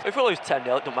 If we lose 10-0, it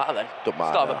doesn't matter then. Don't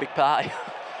matter. Start have a big party.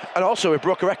 And also, we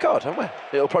broke a record, haven't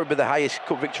we? It'll probably be the highest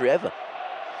cup victory ever.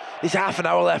 There's half an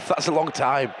hour left. That's a long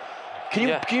time.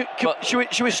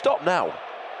 Should we stop now?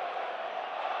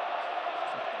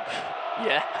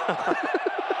 Yeah.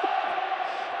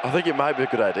 I think it might be a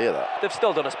good idea, that. They've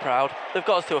still done us proud. They've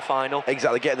got us to a final.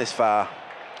 Exactly, getting this far.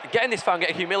 Getting this far and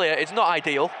getting humiliated, it's not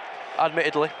ideal,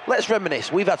 admittedly. Let's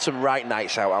reminisce. We've had some right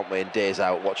nights out, haven't we, and days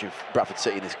out watching Bradford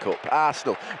City in this cup.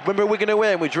 Arsenal. Remember Wigan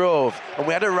away and we drove and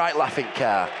we had a right laughing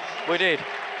car. We did.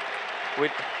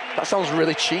 That sounds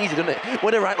really cheesy, doesn't it? We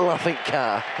had a right laughing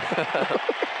car.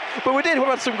 But we did. We've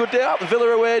had some good day out. The Villa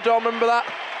away, don't remember that?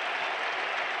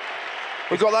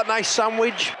 We got that nice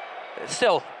sandwich. It's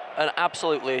still an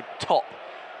absolutely top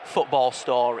football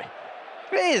story.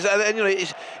 It is, and you know,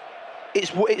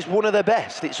 it's one of the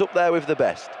best. It's up there with the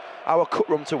best. Our cut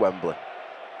run to Wembley.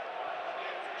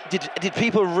 Did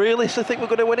people realistically think we're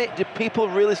going to win it? Did people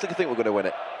realistically think we're going to win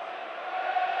it?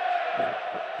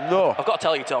 No. I've got to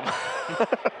tell you, Tom.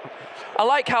 I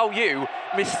like how you,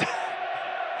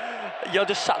 you're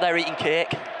just sat there eating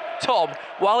cake. Tom,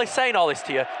 while he's saying all this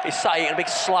to you, he's sat eating a big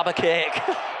slab of cake.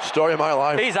 Story of my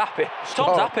life. He's happy.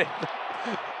 Tom's happy.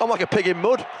 I'm like a pig in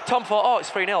mud. Tom thought, oh, it's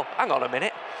 3-0. Hang on a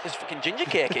minute. There's fucking ginger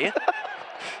cake here.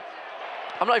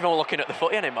 I'm not even looking at the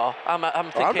footy anymore. I'm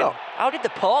thinking, how did they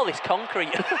pour this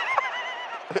concrete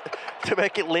to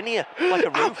make it linear, like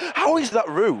a roof? How is that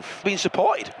roof being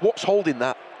supported? What's holding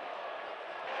that?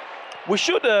 We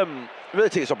should really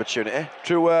take this opportunity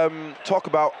to talk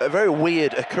about a very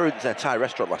weird occurrence in a Thai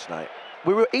restaurant last night.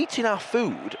 We were eating our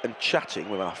food and chatting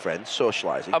with our friends,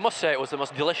 socialising. I must say it was the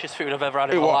most delicious food I've ever had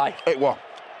in my life. It was.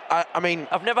 I mean...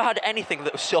 I've never had anything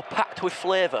that was so packed with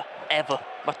flavour, ever.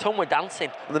 My tongue was dancing.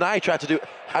 And then I tried to do...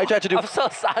 I'm so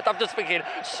sad. I'm just thinking,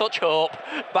 such hope.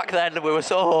 Back then, we were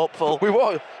so hopeful. We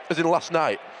were, as in last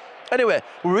night. Anyway,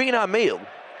 we were eating our meal,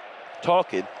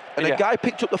 talking, and a guy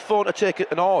picked up the phone to take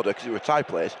an order, because it was a Thai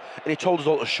place, and he told us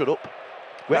all to shut up.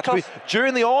 We had to be,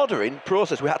 during the ordering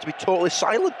process, we had to be totally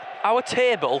silent. Our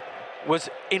table was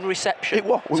in reception. It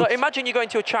was. So imagine you're going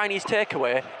to a Chinese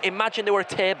takeaway. Imagine there were a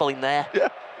table in there. Yeah.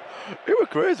 It was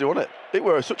crazy, wasn't it? It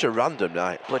was such a random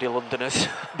night. Bloody Londoners.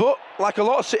 But like a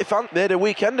lot of City fans, made a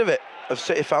weekend of it, of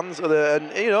City fans,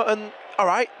 and you know, and all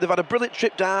right, they've had a brilliant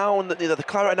trip down. The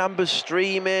Claret and Amber's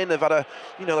streaming. They've had a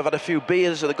few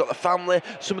beers. So they've got the family.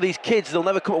 Some of these kids, they'll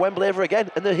never come to Wembley ever again,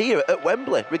 and they're here at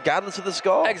Wembley, regardless of the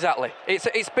score. Exactly.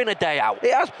 It's been a day out.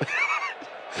 It has.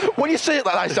 When you say it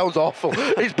like that, it sounds awful.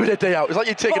 It's been a day out. It's like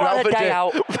you're taking it out for a day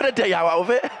out. We've had a day out of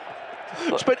it.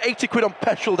 Spent 80 quid on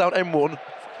petrol down M1.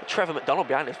 Trevor McDonald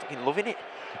behind us, fucking loving it.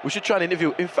 We should try and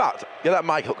interview. In fact, get that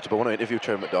mic hooked up. I want to interview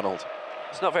Trevor McDonald.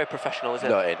 It's not very professional, is it?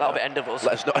 No, it ain't. That'll be end of us.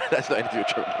 Let's not interview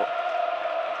Trevor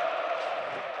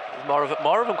McDonald. There's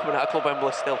more of them coming out of Club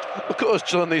Wembley still. Look at us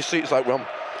chilling in these seats like we're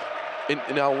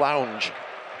in our lounge.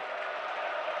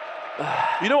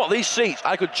 You know what? These seats,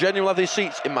 I could genuinely have these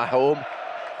seats in my home.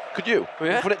 Could you?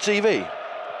 Yeah. In front of TV?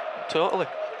 Totally.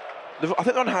 I think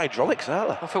they're on hydraulics, aren't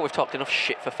they? I think we've talked enough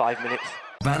shit for 5 minutes.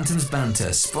 Bantam's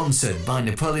Banter, sponsored by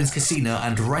Napoleon's Casino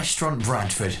and Restaurant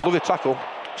Bradford. Lovely tackle.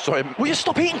 Sorry. Will you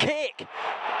stop eating cake?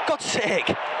 God's sake.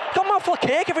 You've got a mouthful of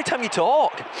cake every time you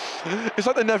talk. It's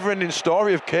like the never-ending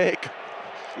story of cake.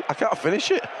 I can't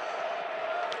finish it.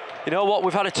 You know what?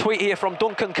 We've had a tweet here from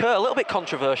Duncan Kerr, a little bit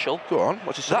controversial. Go on,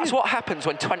 what's he saying? That's what happens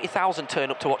when 20,000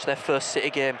 turn up to watch their first City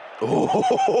game.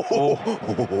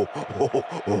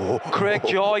 Craig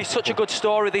Joy, such a good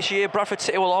story this year. Bradford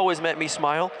City will always make me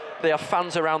smile. They have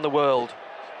fans around the world.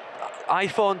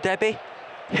 iPhone Debbie,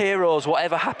 heroes,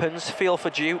 whatever happens, feel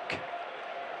for Duke.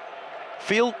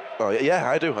 Feel? Oh, yeah,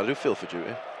 I do feel for Duke.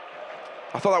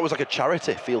 I thought that was like a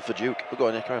charity, feel for Duke. But go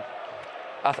on, yeah, carry on.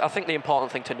 I think the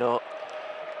important thing to note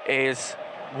is,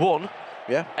 one,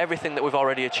 Yeah. everything that we've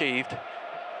already achieved,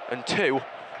 and two,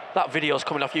 that video's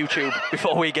coming off YouTube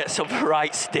before we get some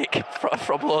right stick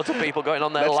from loads of people going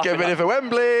on there Let's laughing get ready at- for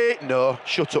Wembley. No,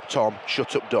 shut up, Tom.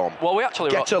 Shut up, Dom. Well, we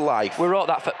actually Get wrote, a life. we wrote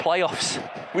that for playoffs.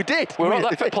 We did. We wrote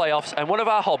that for playoffs, and one of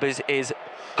our hobbies is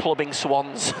clubbing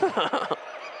swans.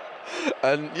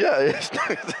 And yeah, it's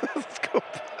good.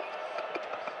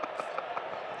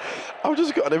 I've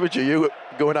just got an image of you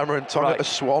going hammer and tongue Right. at a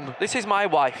swan. This is my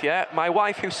wife, yeah? My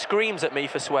wife, who screams at me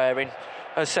for swearing,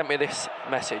 has sent me this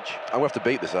message. I'm going to have to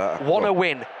beat this out. Wanna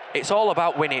win. It's all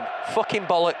about winning. Fucking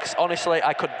bollocks. Honestly,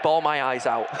 I could bawl my eyes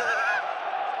out.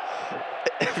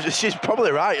 She's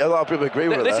probably right. A lot of people agree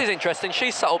with her. This is interesting.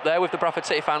 She's sat up there with the Bradford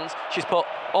City fans. She's put,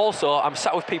 also, I'm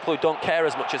sat with people who don't care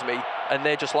as much as me, and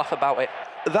they just laugh about it.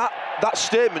 That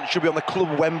statement should be on the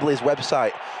Club Wembley's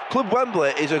website. Club Wembley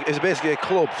is basically a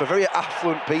club for very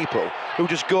affluent people who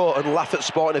just go and laugh at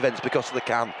sporting events because they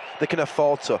can. They can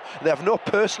afford to. They have no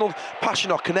personal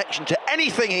passion or connection to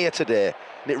anything here today.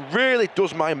 And it really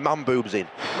does my man boobs in.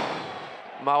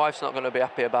 My wife's not going to be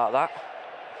happy about that.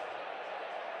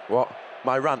 What?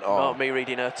 My rant? Or Not me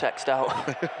reading her text out.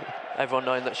 Everyone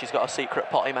knowing that she's got a secret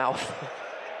potty mouth.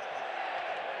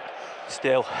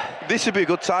 Still, This would be a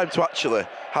good time to actually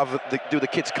do the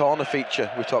Kids Corner feature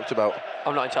we talked about.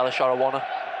 I'm not entirely sure I want to.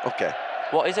 Okay.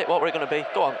 What is it? What were it going to be?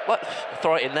 Go on, let's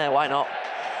throw it in there. Why not?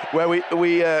 Where we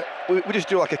just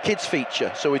do like a kids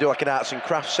feature. So we do like an arts and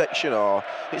crafts section, or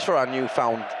it's for our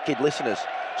newfound kid listeners.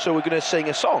 So we're going to sing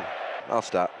a song. I'll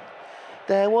start.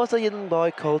 There was a young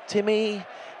boy called Timmy.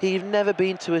 He'd never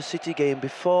been to a City game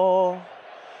before.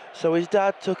 So his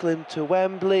dad took him to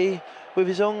Wembley with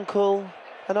his uncle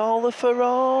and all the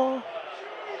furore.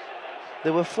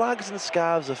 There were flags and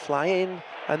scarves a-flying,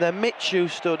 and then Mitchu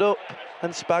stood up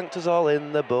and spanked us all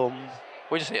in the bum.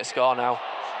 We just need to score now.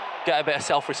 Get a bit of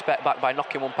self-respect back by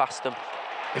knocking one past them.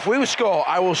 If we will score,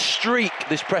 I will streak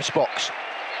this press box.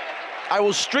 I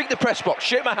will streak the press box.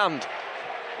 Shake my hand.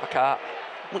 I can't.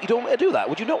 Well, you don't want to do that.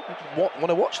 Would you not want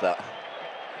to watch that?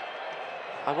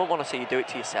 I won't want to see you do it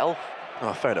to yourself.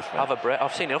 Oh, fair enough, mate.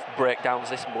 I've seen enough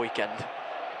breakdowns this weekend.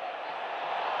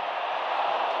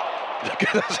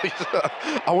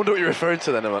 I wonder what you're referring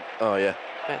to then. Oh, yeah.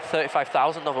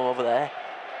 35,000 of them over there.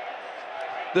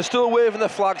 They're still waving their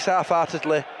flags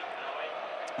half-heartedly.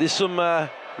 There's some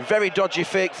very dodgy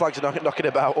fake flags knocking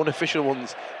about, unofficial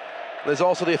ones. There's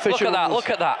also the official Look at that, ones. look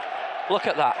at that. Look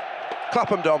at that. Clap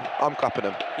them, Dom. I'm clapping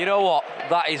them. You know what?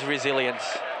 That is resilience.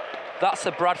 That's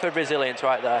the Bradford resilience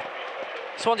right there.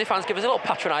 Swansea fans, give us a little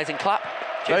patronising clap.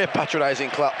 Very patronising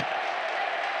clap.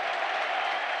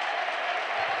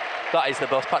 That is the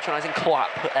most patronising clap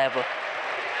ever.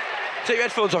 Take your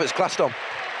headphones off, it's class, Dom.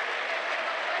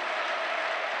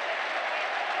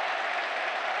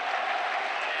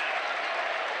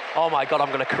 Oh my God, I'm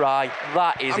going to cry.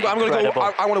 That is incredible. I'm going to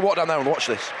go. I want to walk down there and watch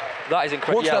this. That is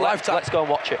incredible. Once in a lifetime. Let's go and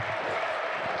watch it.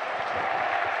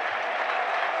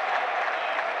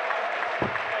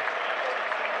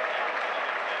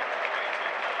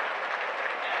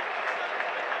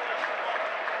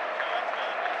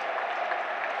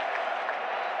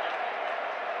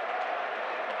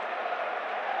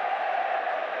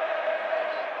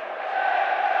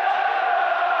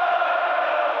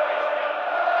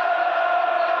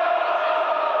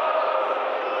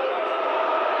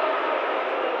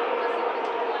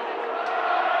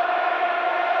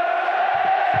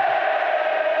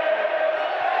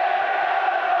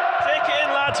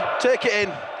 Take it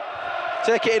in.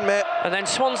 Take it in, mate. And then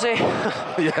Swansea.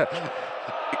 Yeah.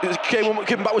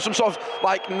 Came back with some sort of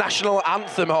like national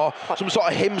anthem or some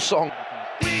sort of hymn song.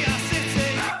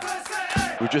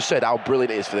 We've just said how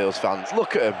brilliant it is for those fans.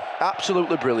 Look at him.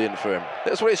 Absolutely brilliant for him.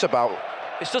 That's what it's about.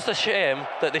 It's just a shame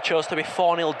that they chose to be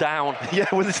 4-0 down. Yeah,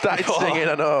 when they started singing,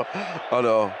 I know.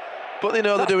 But they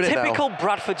know they're doing it now. Typical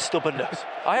Bradford stubbornness.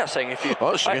 I ain't singing if you.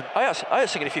 I ain't singing. I ain't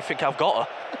singing if you think I've got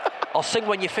her. I'll sing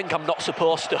when you think I'm not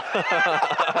supposed to.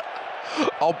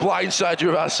 I'll blindside you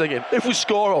with our singing. If we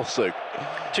score, I'll sing.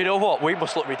 Do you know what? We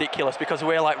must look ridiculous because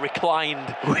we're like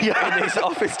reclined in these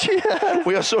office chairs.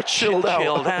 We are so chilled out.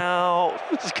 Chilled out.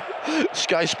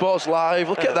 Sky Sports Live.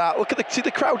 Look at that. See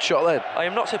the crowd shot then. I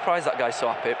am not surprised that guy's so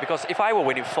happy because if I were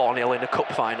winning 4-0 in a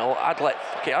cup final, I'd let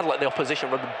the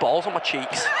opposition rub the balls on my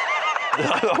cheeks.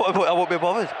 I wouldn't be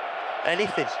bothered.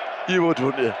 Anything. You would,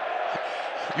 wouldn't you?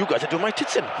 You guys are doing my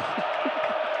tits in.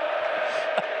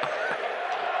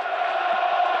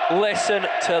 Listen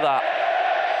to that.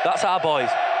 That's our boys.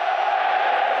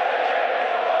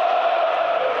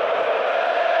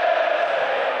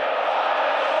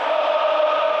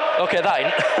 Okay, that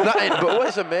ain't. That ain't, but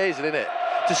what's amazing, isn't it?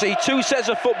 to see two sets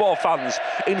of football fans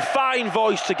in fine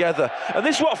voice together. And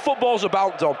this is what football's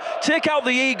about, Dom. Take out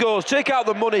the egos, take out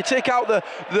the money, take out the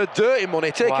dirty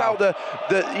money, take out the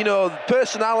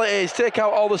personalities, take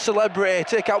out all the celebrity,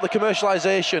 take out the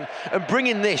commercialisation, and bring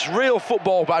in this real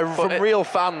football from real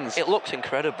fans. It looks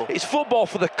incredible. It's football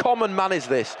for the common man, is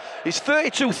this. It's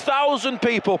 32,000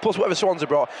 people plus whatever Swans have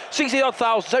brought. 60-odd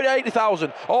thousand,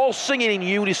 80,000, all singing in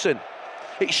unison.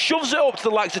 It shoves it up to the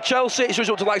likes of Chelsea, it shoves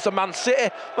it up to the likes of Man City.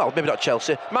 Well, maybe not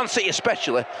Chelsea, Man City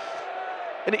especially.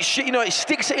 And it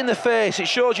sticks it in the face. It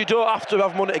shows you don't have to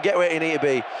have money to get where you need to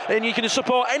be. And you can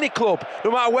support any club,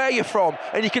 no matter where you're from,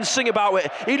 and you can sing about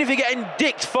it, even if you're getting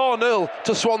dicked 4-0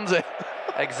 to Swansea.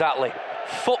 Exactly.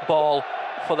 Football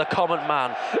for the common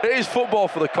man. It is football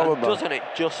for the common man. Doesn't it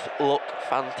just look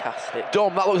fantastic?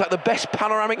 Dom, that looks like the best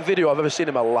panoramic video I've ever seen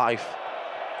in my life.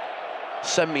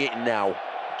 Send me it now.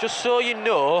 Just so you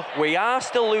know, we are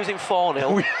still losing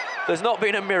 4-0. There's not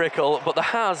been a miracle, but there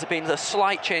has been a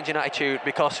slight change in attitude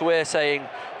because we're saying,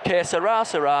 que sera,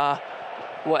 sera,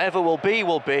 whatever will be,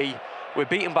 will be. We're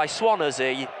beaten by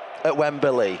Swansea. At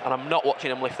Wembley. And I'm not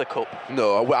watching them lift the cup.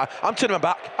 No, I'm turning my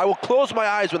back. I will close my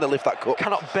eyes when they lift that cup.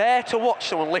 Cannot bear to watch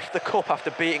someone lift the cup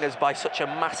after beating us by such a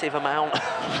massive amount.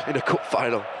 In a cup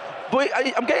final. But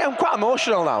I'm quite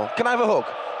emotional now. Can I have a hug?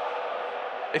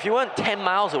 If you weren't 10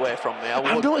 miles away from me, I would.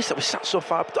 I've noticed that we sat so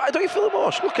far. Don't you feel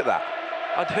emotional? Look at that.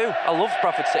 I do. I love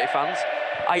Bradford City fans.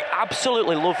 I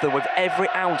absolutely love them with every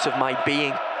ounce of my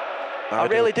being. I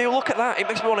really do. Look at that. It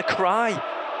makes me want to cry.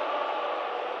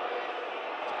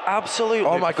 Absolutely.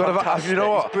 Oh my God! You know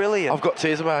what? It's brilliant. I've got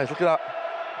tears in my eyes. Look at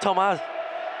that. Tom has.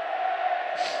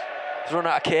 He's run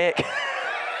out of cake.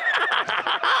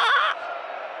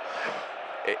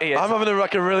 I'm having a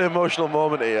really emotional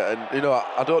moment here, and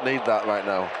I don't need that right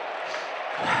now.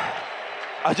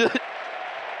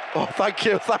 Oh, thank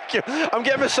you. I'm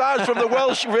getting massaged from the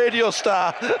Welsh radio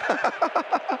star.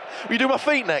 Will you do my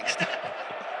feet next?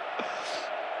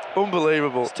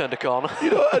 Unbelievable. It's turned a corner.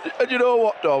 And you know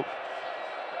what, Dom?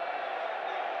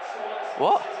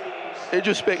 What? It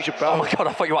just makes you proud. Oh my God,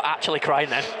 I thought you were actually crying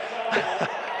then.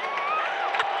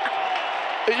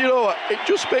 And you know what? It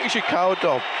just makes you proud,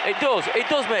 Dom. It does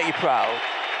make you proud.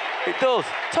 It does.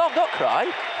 Tom, don't cry.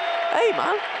 Hey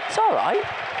man, it's all right.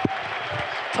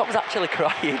 Tom's actually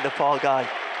crying, the poor guy.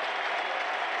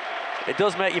 It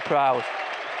does make you proud.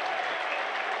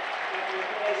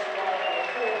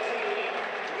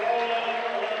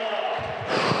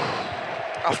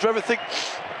 After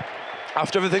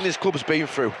everything this club's been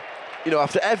through,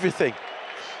 after everything,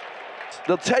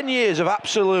 the 10 years of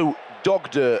absolute dog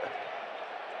dirt,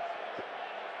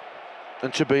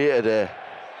 and to be here today.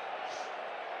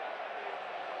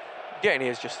 Getting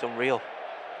here is just unreal.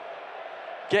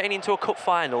 Getting into a cup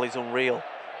final is unreal.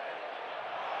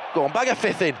 Go on, bag a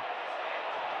fifth in.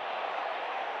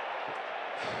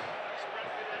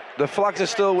 The flags are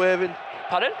still waving.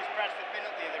 Pardon? Has Bradford been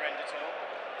at the other end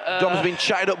at all? Dom's been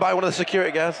chatted up by one of the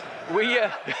security guards.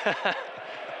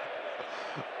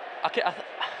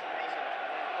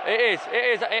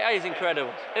 It is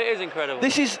incredible. It is incredible.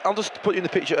 I'll just put you in the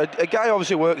picture. A guy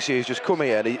obviously works here, he's just come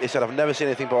here and he said, I've never seen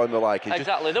anything by him like.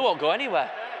 Exactly, they won't go anywhere.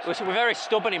 We're very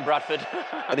stubborn in Bradford.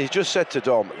 And he's just said to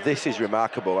Dom, this is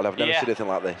remarkable and I've never seen anything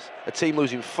like this. A team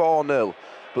losing 4-0,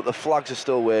 but the flags are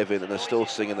still waving and they're still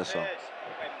singing the song.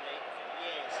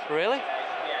 Really? Yeah.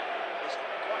 It's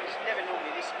never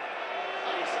normally this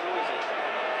noisy.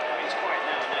 I mean, it's quiet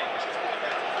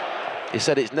now. He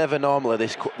said it's never normally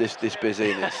this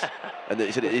busy, and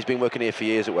he said he's been working here for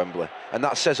years at Wembley, and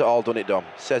that says it all, doesn't it, Dom?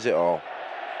 Says it all.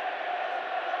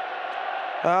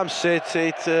 I'm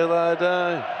City till I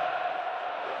die.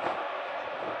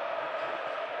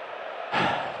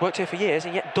 Worked here for years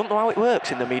and yet don't know how it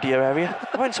works in the media area.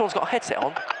 When someone's got a headset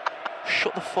on,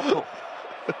 shut the fuck up.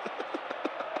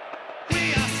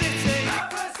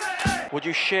 Would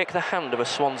you shake the hand of a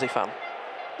Swansea fan?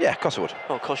 Yeah, of course I would.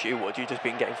 Well, of course you would. You've just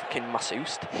been getting fucking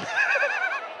masseused.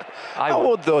 I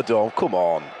would though, Dom. Come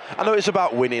on. I know it's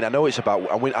about winning. I know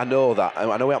I know that.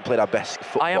 I know we haven't played our best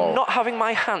football. I am not having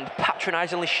my hand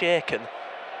patronisingly shaken.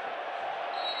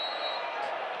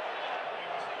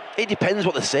 It depends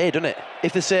what they say, doesn't it?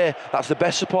 If they say that's the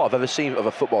best support I've ever seen of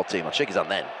a football team, I'd shake his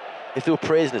hand then. If they were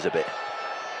praising us a bit.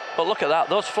 But look at that.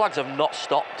 Those flags have not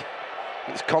stopped.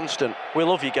 It's constant. We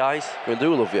love you guys. We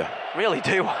do love you. Really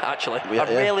do, actually. Yeah,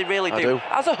 I really do. I do.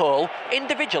 As a whole,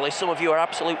 individually, some of you are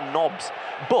absolute knobs.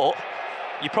 But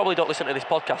you probably don't listen to this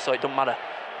podcast, so it doesn't matter.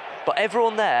 But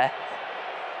everyone there,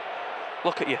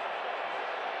 look at you.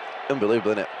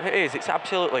 Unbelievable, isn't it? It is. It's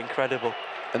absolutely incredible.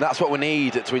 And that's what we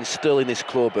need to instill in this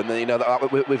club. And you know,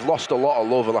 we've lost a lot of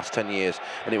love the last 10 years,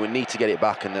 and we need to get it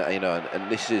back. And you know,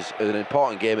 and this is an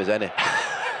important game as any.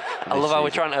 I love how we're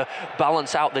trying to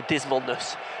balance out the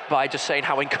dismalness by just saying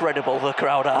how incredible the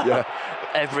crowd are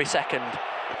every second.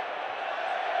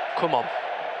 Come on.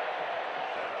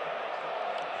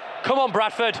 Come on,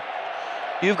 Bradford.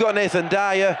 You've got Nathan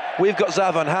Dyer, we've got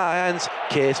Zavan Hines.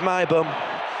 Kiss my bum,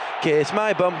 kiss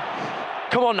my bum.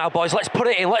 Come on now, boys, let's put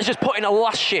it in. Let's just put in a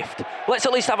last shift. Let's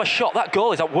at least have a shot. That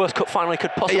goal is that worst cup final he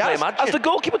could possibly imagine. Has the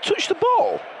goalkeeper touched the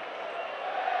ball?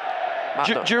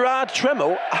 Gerard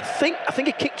Tremmel, I think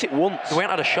he kicked it once. We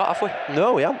ain't had a shot, have we?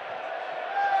 No, we haven't.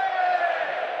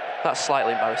 That's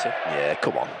slightly embarrassing. Yeah,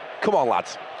 come on. Come on,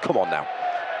 lads. Come on now.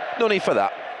 No need for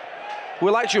that. We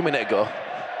liked you a minute ago.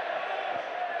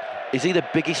 Is he the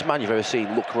biggest man you've ever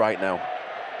seen look right now?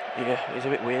 Yeah, he's a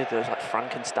bit weird. There's like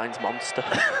Frankenstein's monster.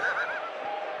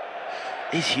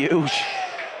 He's huge.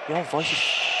 Your voice is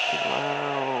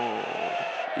loud.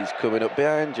 He's coming up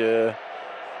behind you.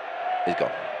 He's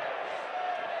gone.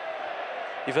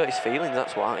 You've hurt his feelings,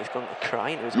 that's why. He's gone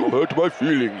crying to his You mum. hurt my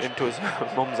feelings. Into his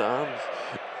mum's arms.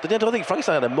 I don't think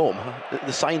Frankenstein had a mum.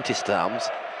 The scientist's arms.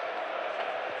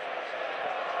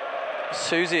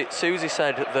 Susie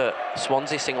said that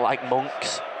Swansea sing like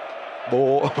monks.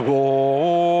 Swansea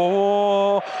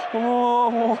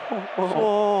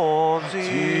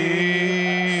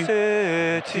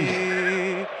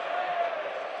City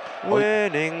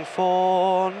winning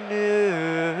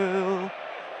 4-0.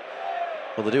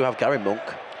 Well, they do have Gary Monk.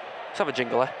 Let's have a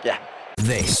jingle, eh? Yeah.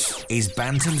 This is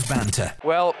Bantam's Banter.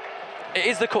 Well, it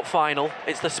is the cup final.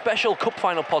 It's the special cup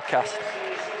final podcast.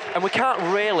 And we can't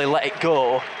really let it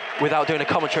go without doing a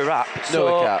commentary wrap. No,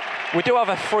 we can't. We do have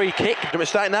a free kick. Do you want me to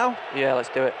start now? Yeah, let's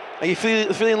do it. Are you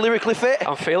feeling lyrically fit?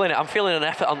 I'm feeling it. I'm feeling an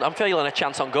effort. I'm feeling a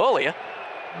chance on goal here.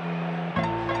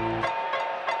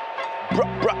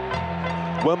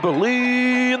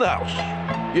 Wembley in the house.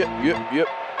 Yep.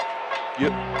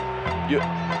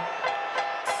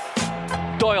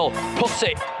 Doyle puts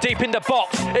it deep in the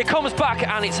box. It comes back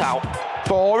and it's out.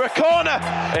 For a corner.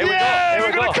 Here we go. Here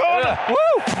we got a corner. Woo!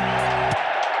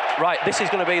 Right, this is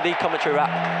going to be the commentary wrap.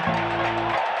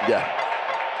 Yeah.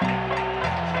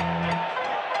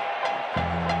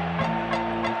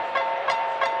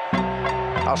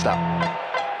 I'll stop.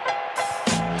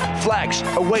 Flags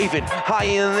are waving high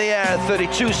in the air.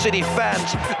 32 City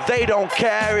fans, they don't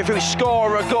care if we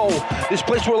score a goal. This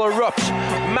place will erupt.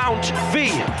 Mount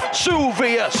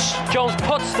Vesuvius. Jones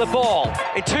puts the ball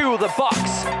into the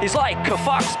box. He's like a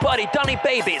fox buddy, Donny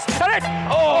Babies. And it,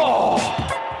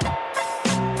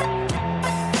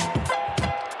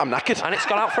 I'm knackered. And it's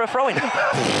gone out for a throw-in.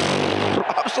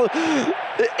 Absolutely.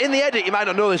 In the edit, you might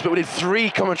not know this, but we did 3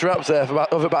 commentary wraps there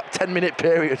over about 10-minute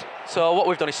period. So what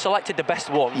we've done is selected the best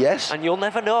one. Yes. And you'll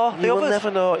never know the You'll others. never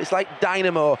know. It's like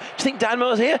Dynamo. Do you think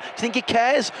Dynamo's here? Do you think he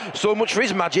cares so much for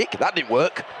his magic? That didn't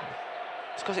work.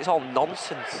 It's because it's all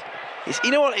nonsense. You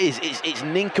know what it is? It's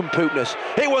nincompoopness.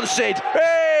 It once said,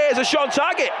 hey, it's a shot on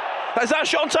target. Is that a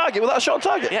shot on target? Was that a shot on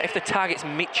target? Yeah, if the target's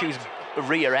Michu's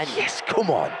rear end. Yes,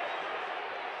 come on.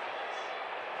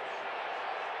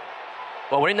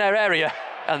 Well, we're in their area,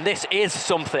 and this is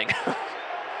something.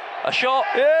 A shot.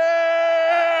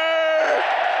 Yeah!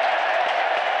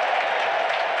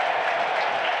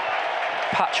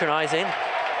 Patronising.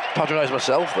 Patronise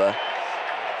myself there.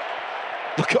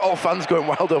 Look at all fans going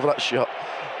wild over that shot.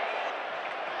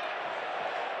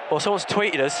 Well, someone's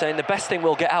tweeted us saying the best thing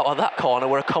we'll get out of that corner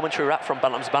were a commentary wrap from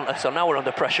Bantam's Banter, so now we're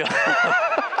under pressure.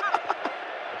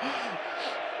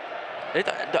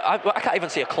 I can't even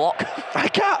see a clock. I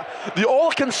can't. All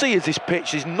I can see is this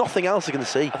pitch. There's nothing else I can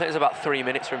see. I think there's about 3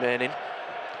 minutes remaining.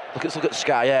 Look at the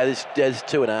sky. Yeah, there's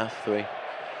 2.5, 3.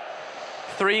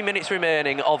 3 minutes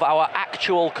remaining of our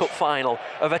actual cup final,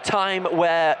 of a time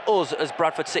where us as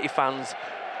Bradford City fans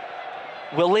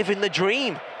will live in the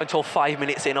dream until 5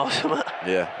 minutes in or something.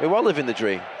 Yeah, we were living the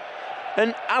dream.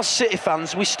 And as City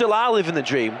fans, we still are living the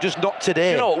dream, just not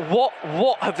today. You know,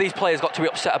 what have these players got to be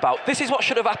upset about? This is what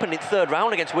should have happened in third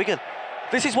round against Wigan.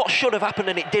 This is what should have happened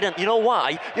and it didn't. You know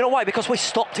why? You know why? Because we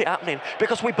stopped it happening.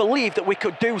 Because we believed that we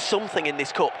could do something in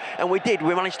this cup. And we did.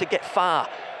 We managed to get far.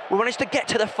 We managed to get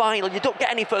to the final. You don't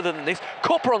get any further than this.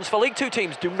 Cup runs for League Two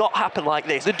teams do not happen like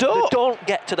this. They don't. They don't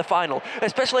get to the final.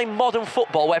 Especially in modern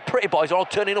football where pretty boys are all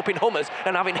turning up in Hummers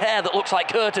and having hair that looks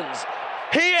like curtains.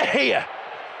 Here.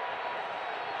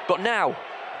 But now,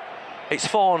 it's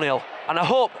 4-0. And I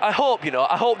hope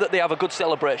that they have a good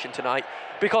celebration tonight,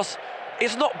 because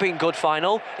it's not been good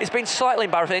final. It's been slightly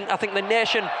embarrassing. I think the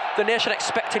nation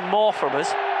expected more from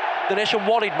us. The nation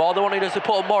wanted more. They wanted us to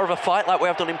put up more of a fight like we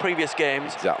have done in previous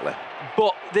games. Exactly.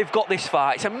 But they've got this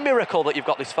far. It's a miracle that you've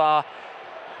got this far.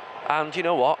 And you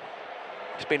know what?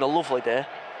 It's been a lovely day.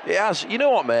 It has. You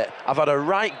know what, mate? I've had a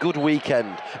right good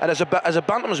weekend. And as a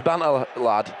Bantam's Banter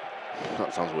lad,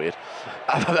 that sounds weird,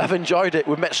 I've enjoyed it.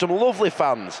 We've met some lovely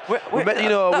fans. We've met,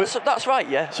 that's right,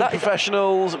 yeah. Some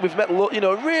professionals. We've met,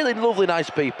 really lovely, nice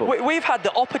people. We've had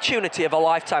the opportunity of a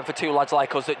lifetime for two lads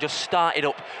like us that just started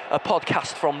up a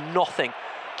podcast from nothing.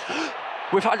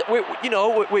 We've been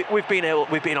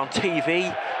on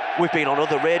TV. We've been on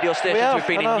other radio stations. We've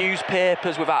been in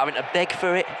newspapers without having to beg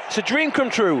for it. It's a dream come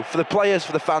true for the players,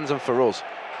 for the fans, and for us.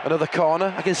 Another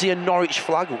corner. I can see a Norwich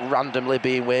flag randomly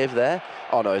being waved there.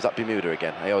 Oh no, is that Bermuda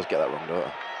again? I always get that wrong, don't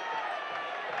I?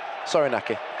 Sorry,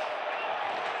 Naki.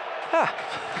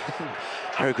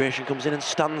 Harry Grayson comes in and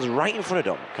stands right in front of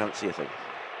Dom. Can't see a thing.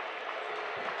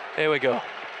 Here we go.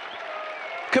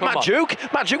 Look at Matt Duke.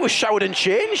 Matt Duke was showered and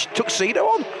changed. Tuxedo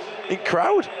on. In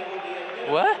crowd.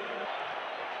 Where?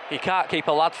 You can't keep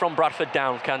a lad from Bradford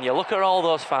down, can you? Look at all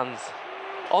those fans.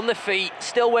 On their feet,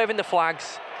 still waving the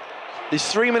flags. There's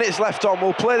 3 minutes left on.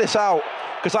 We'll play this out.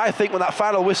 Because I think when that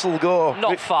final whistle will go...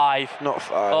 Not 5. Not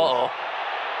 5. Uh-oh.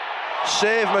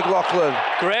 Save McLaughlin.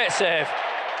 Great save.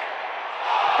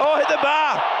 Oh, hit the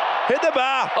bar. Hit the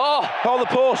bar. Oh. Or the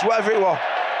post, whatever it was.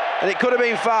 And it could have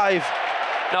been 5.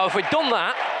 Now, if we'd done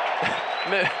that,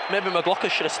 maybe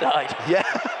McLaughlin should have started. Yeah.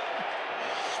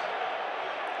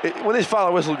 When this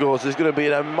final whistle goes, there's going to be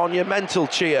a monumental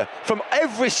cheer from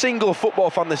every single football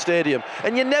fan in the stadium.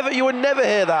 And you would never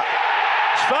hear that.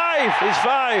 It's 5. It's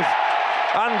 5.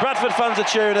 And Bradford fans are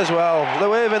cheering as well. They're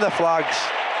waving the flags.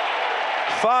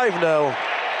 5-0.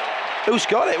 Who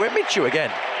scored it? Went Michu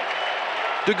again.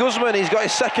 De Guzman, he's got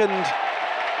his second.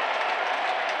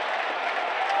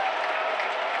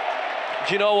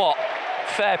 Do you know what?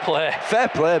 Fair play. Fair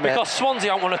play, mate. Because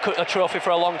Swansea haven't won a trophy for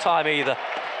a long time either.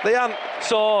 They aren't.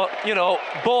 So,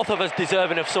 both of us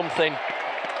deserving of something.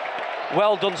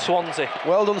 Well done, Swansea.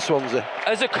 Well done, Swansea.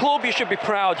 As a club, you should be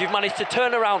proud. You've managed to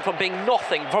turn around from being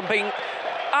nothing, from being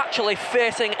actually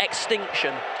facing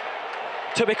extinction,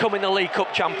 to becoming the League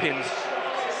Cup champions.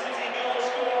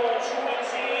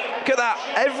 Look at that.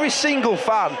 Every single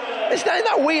fan. Isn't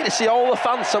that weird to see all the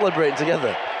fans celebrating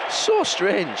together? So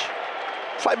strange.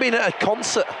 It's like being at a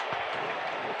concert.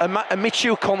 A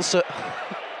Michu concert.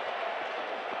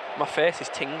 My face is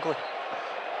tingling.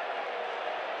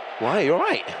 Why? Are you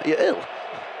alright? Are you ill?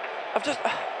 I'm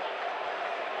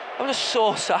just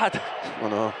so sad. I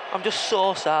know. I'm just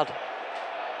so sad.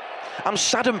 I'm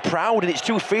sad and proud, and it's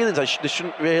two feelings they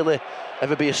shouldn't really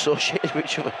ever be associated with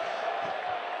each other.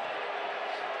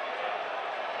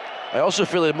 I also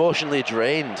feel emotionally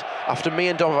drained after me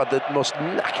and Dom have had the most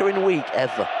knackering week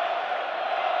ever.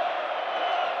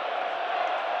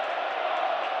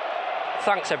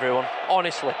 Thanks, everyone.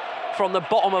 Honestly, from the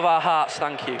bottom of our hearts,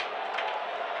 thank you.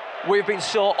 We've been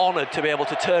so honoured to be able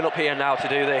to turn up here now to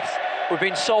do this. We've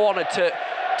been so honoured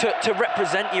to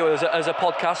represent you as a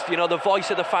podcast, the voice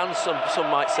of the fans,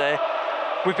 some might say.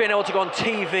 We've been able to go on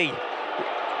TV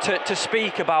to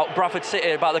speak about Bradford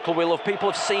City, about the club we love.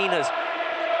 People have seen us.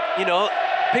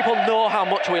 People know how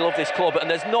much we love this club, and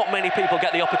there's not many people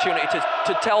get the opportunity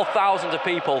to tell thousands of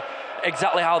people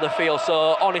exactly how they feel.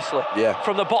 So honestly,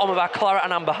 from the bottom of our claret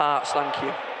and amber hearts, thank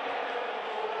you.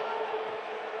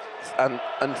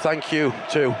 And thank you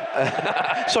too.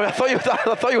 Sorry, I thought you were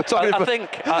talking. I thought you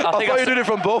were doing it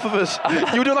from both of us.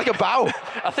 You were doing like a bow.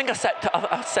 I think I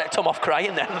set Tom off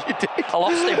crying then. You did. I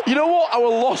lost him. You know what? I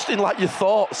was lost in your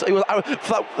thoughts.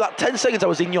 For that 10 seconds, I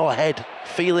was in your head,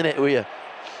 feeling it with you.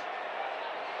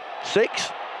 6?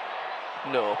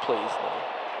 No, please, no.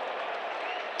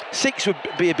 6 would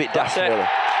be a bit daft, really.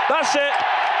 That's it.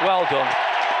 Well done.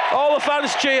 All the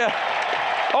fans cheer.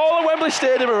 All the Wembley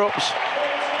Stadium erupts.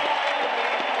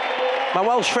 My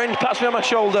Welsh friend pats me on my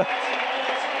shoulder.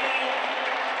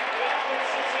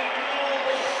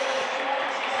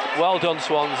 Well done,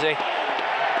 Swansea.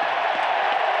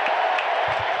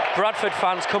 Bradford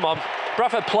fans, come on.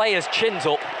 Bradford players, chins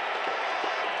up.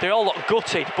 They all look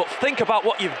gutted, but think about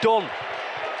what you've done.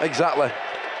 Exactly.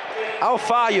 How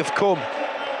far you've come.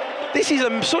 This is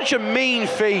such a mean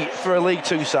feat for a League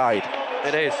Two side.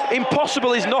 It is.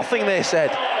 Impossible is nothing, they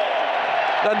said.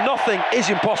 And nothing is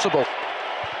impossible.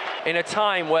 In a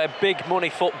time where big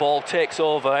money football takes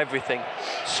over everything,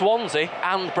 Swansea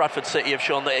and Bradford City have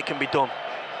shown that it can be done.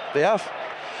 They have.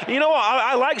 You know what?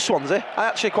 I like Swansea. I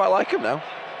actually quite like them now,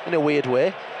 in a weird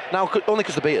way. Now, only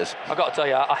because they beat us. I've got to tell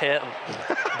you, I hate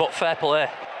them. But fair play.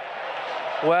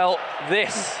 Well,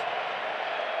 this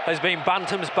has been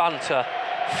Bantam's Banter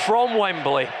from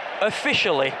Wembley,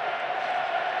 officially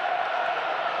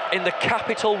in the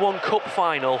Capital One Cup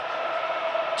final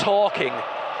talking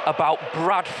about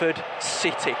Bradford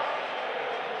City.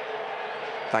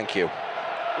 Thank you.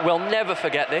 We'll never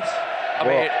forget this. I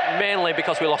mean, mainly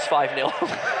because we lost 5-0.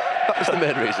 That's the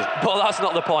main reason. But that's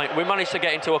not the point. We managed to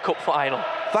get into a cup final.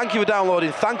 Thank you for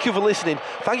downloading. Thank you for listening.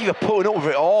 Thank you for putting up with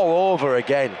it all over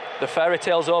again. The fairy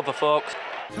tale's over, folks.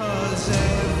 'Cause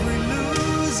every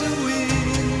loser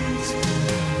wins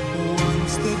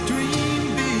once the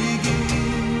dream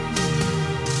begins.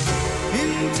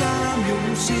 In time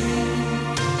you'll see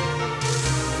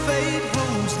fate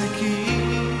holds the key.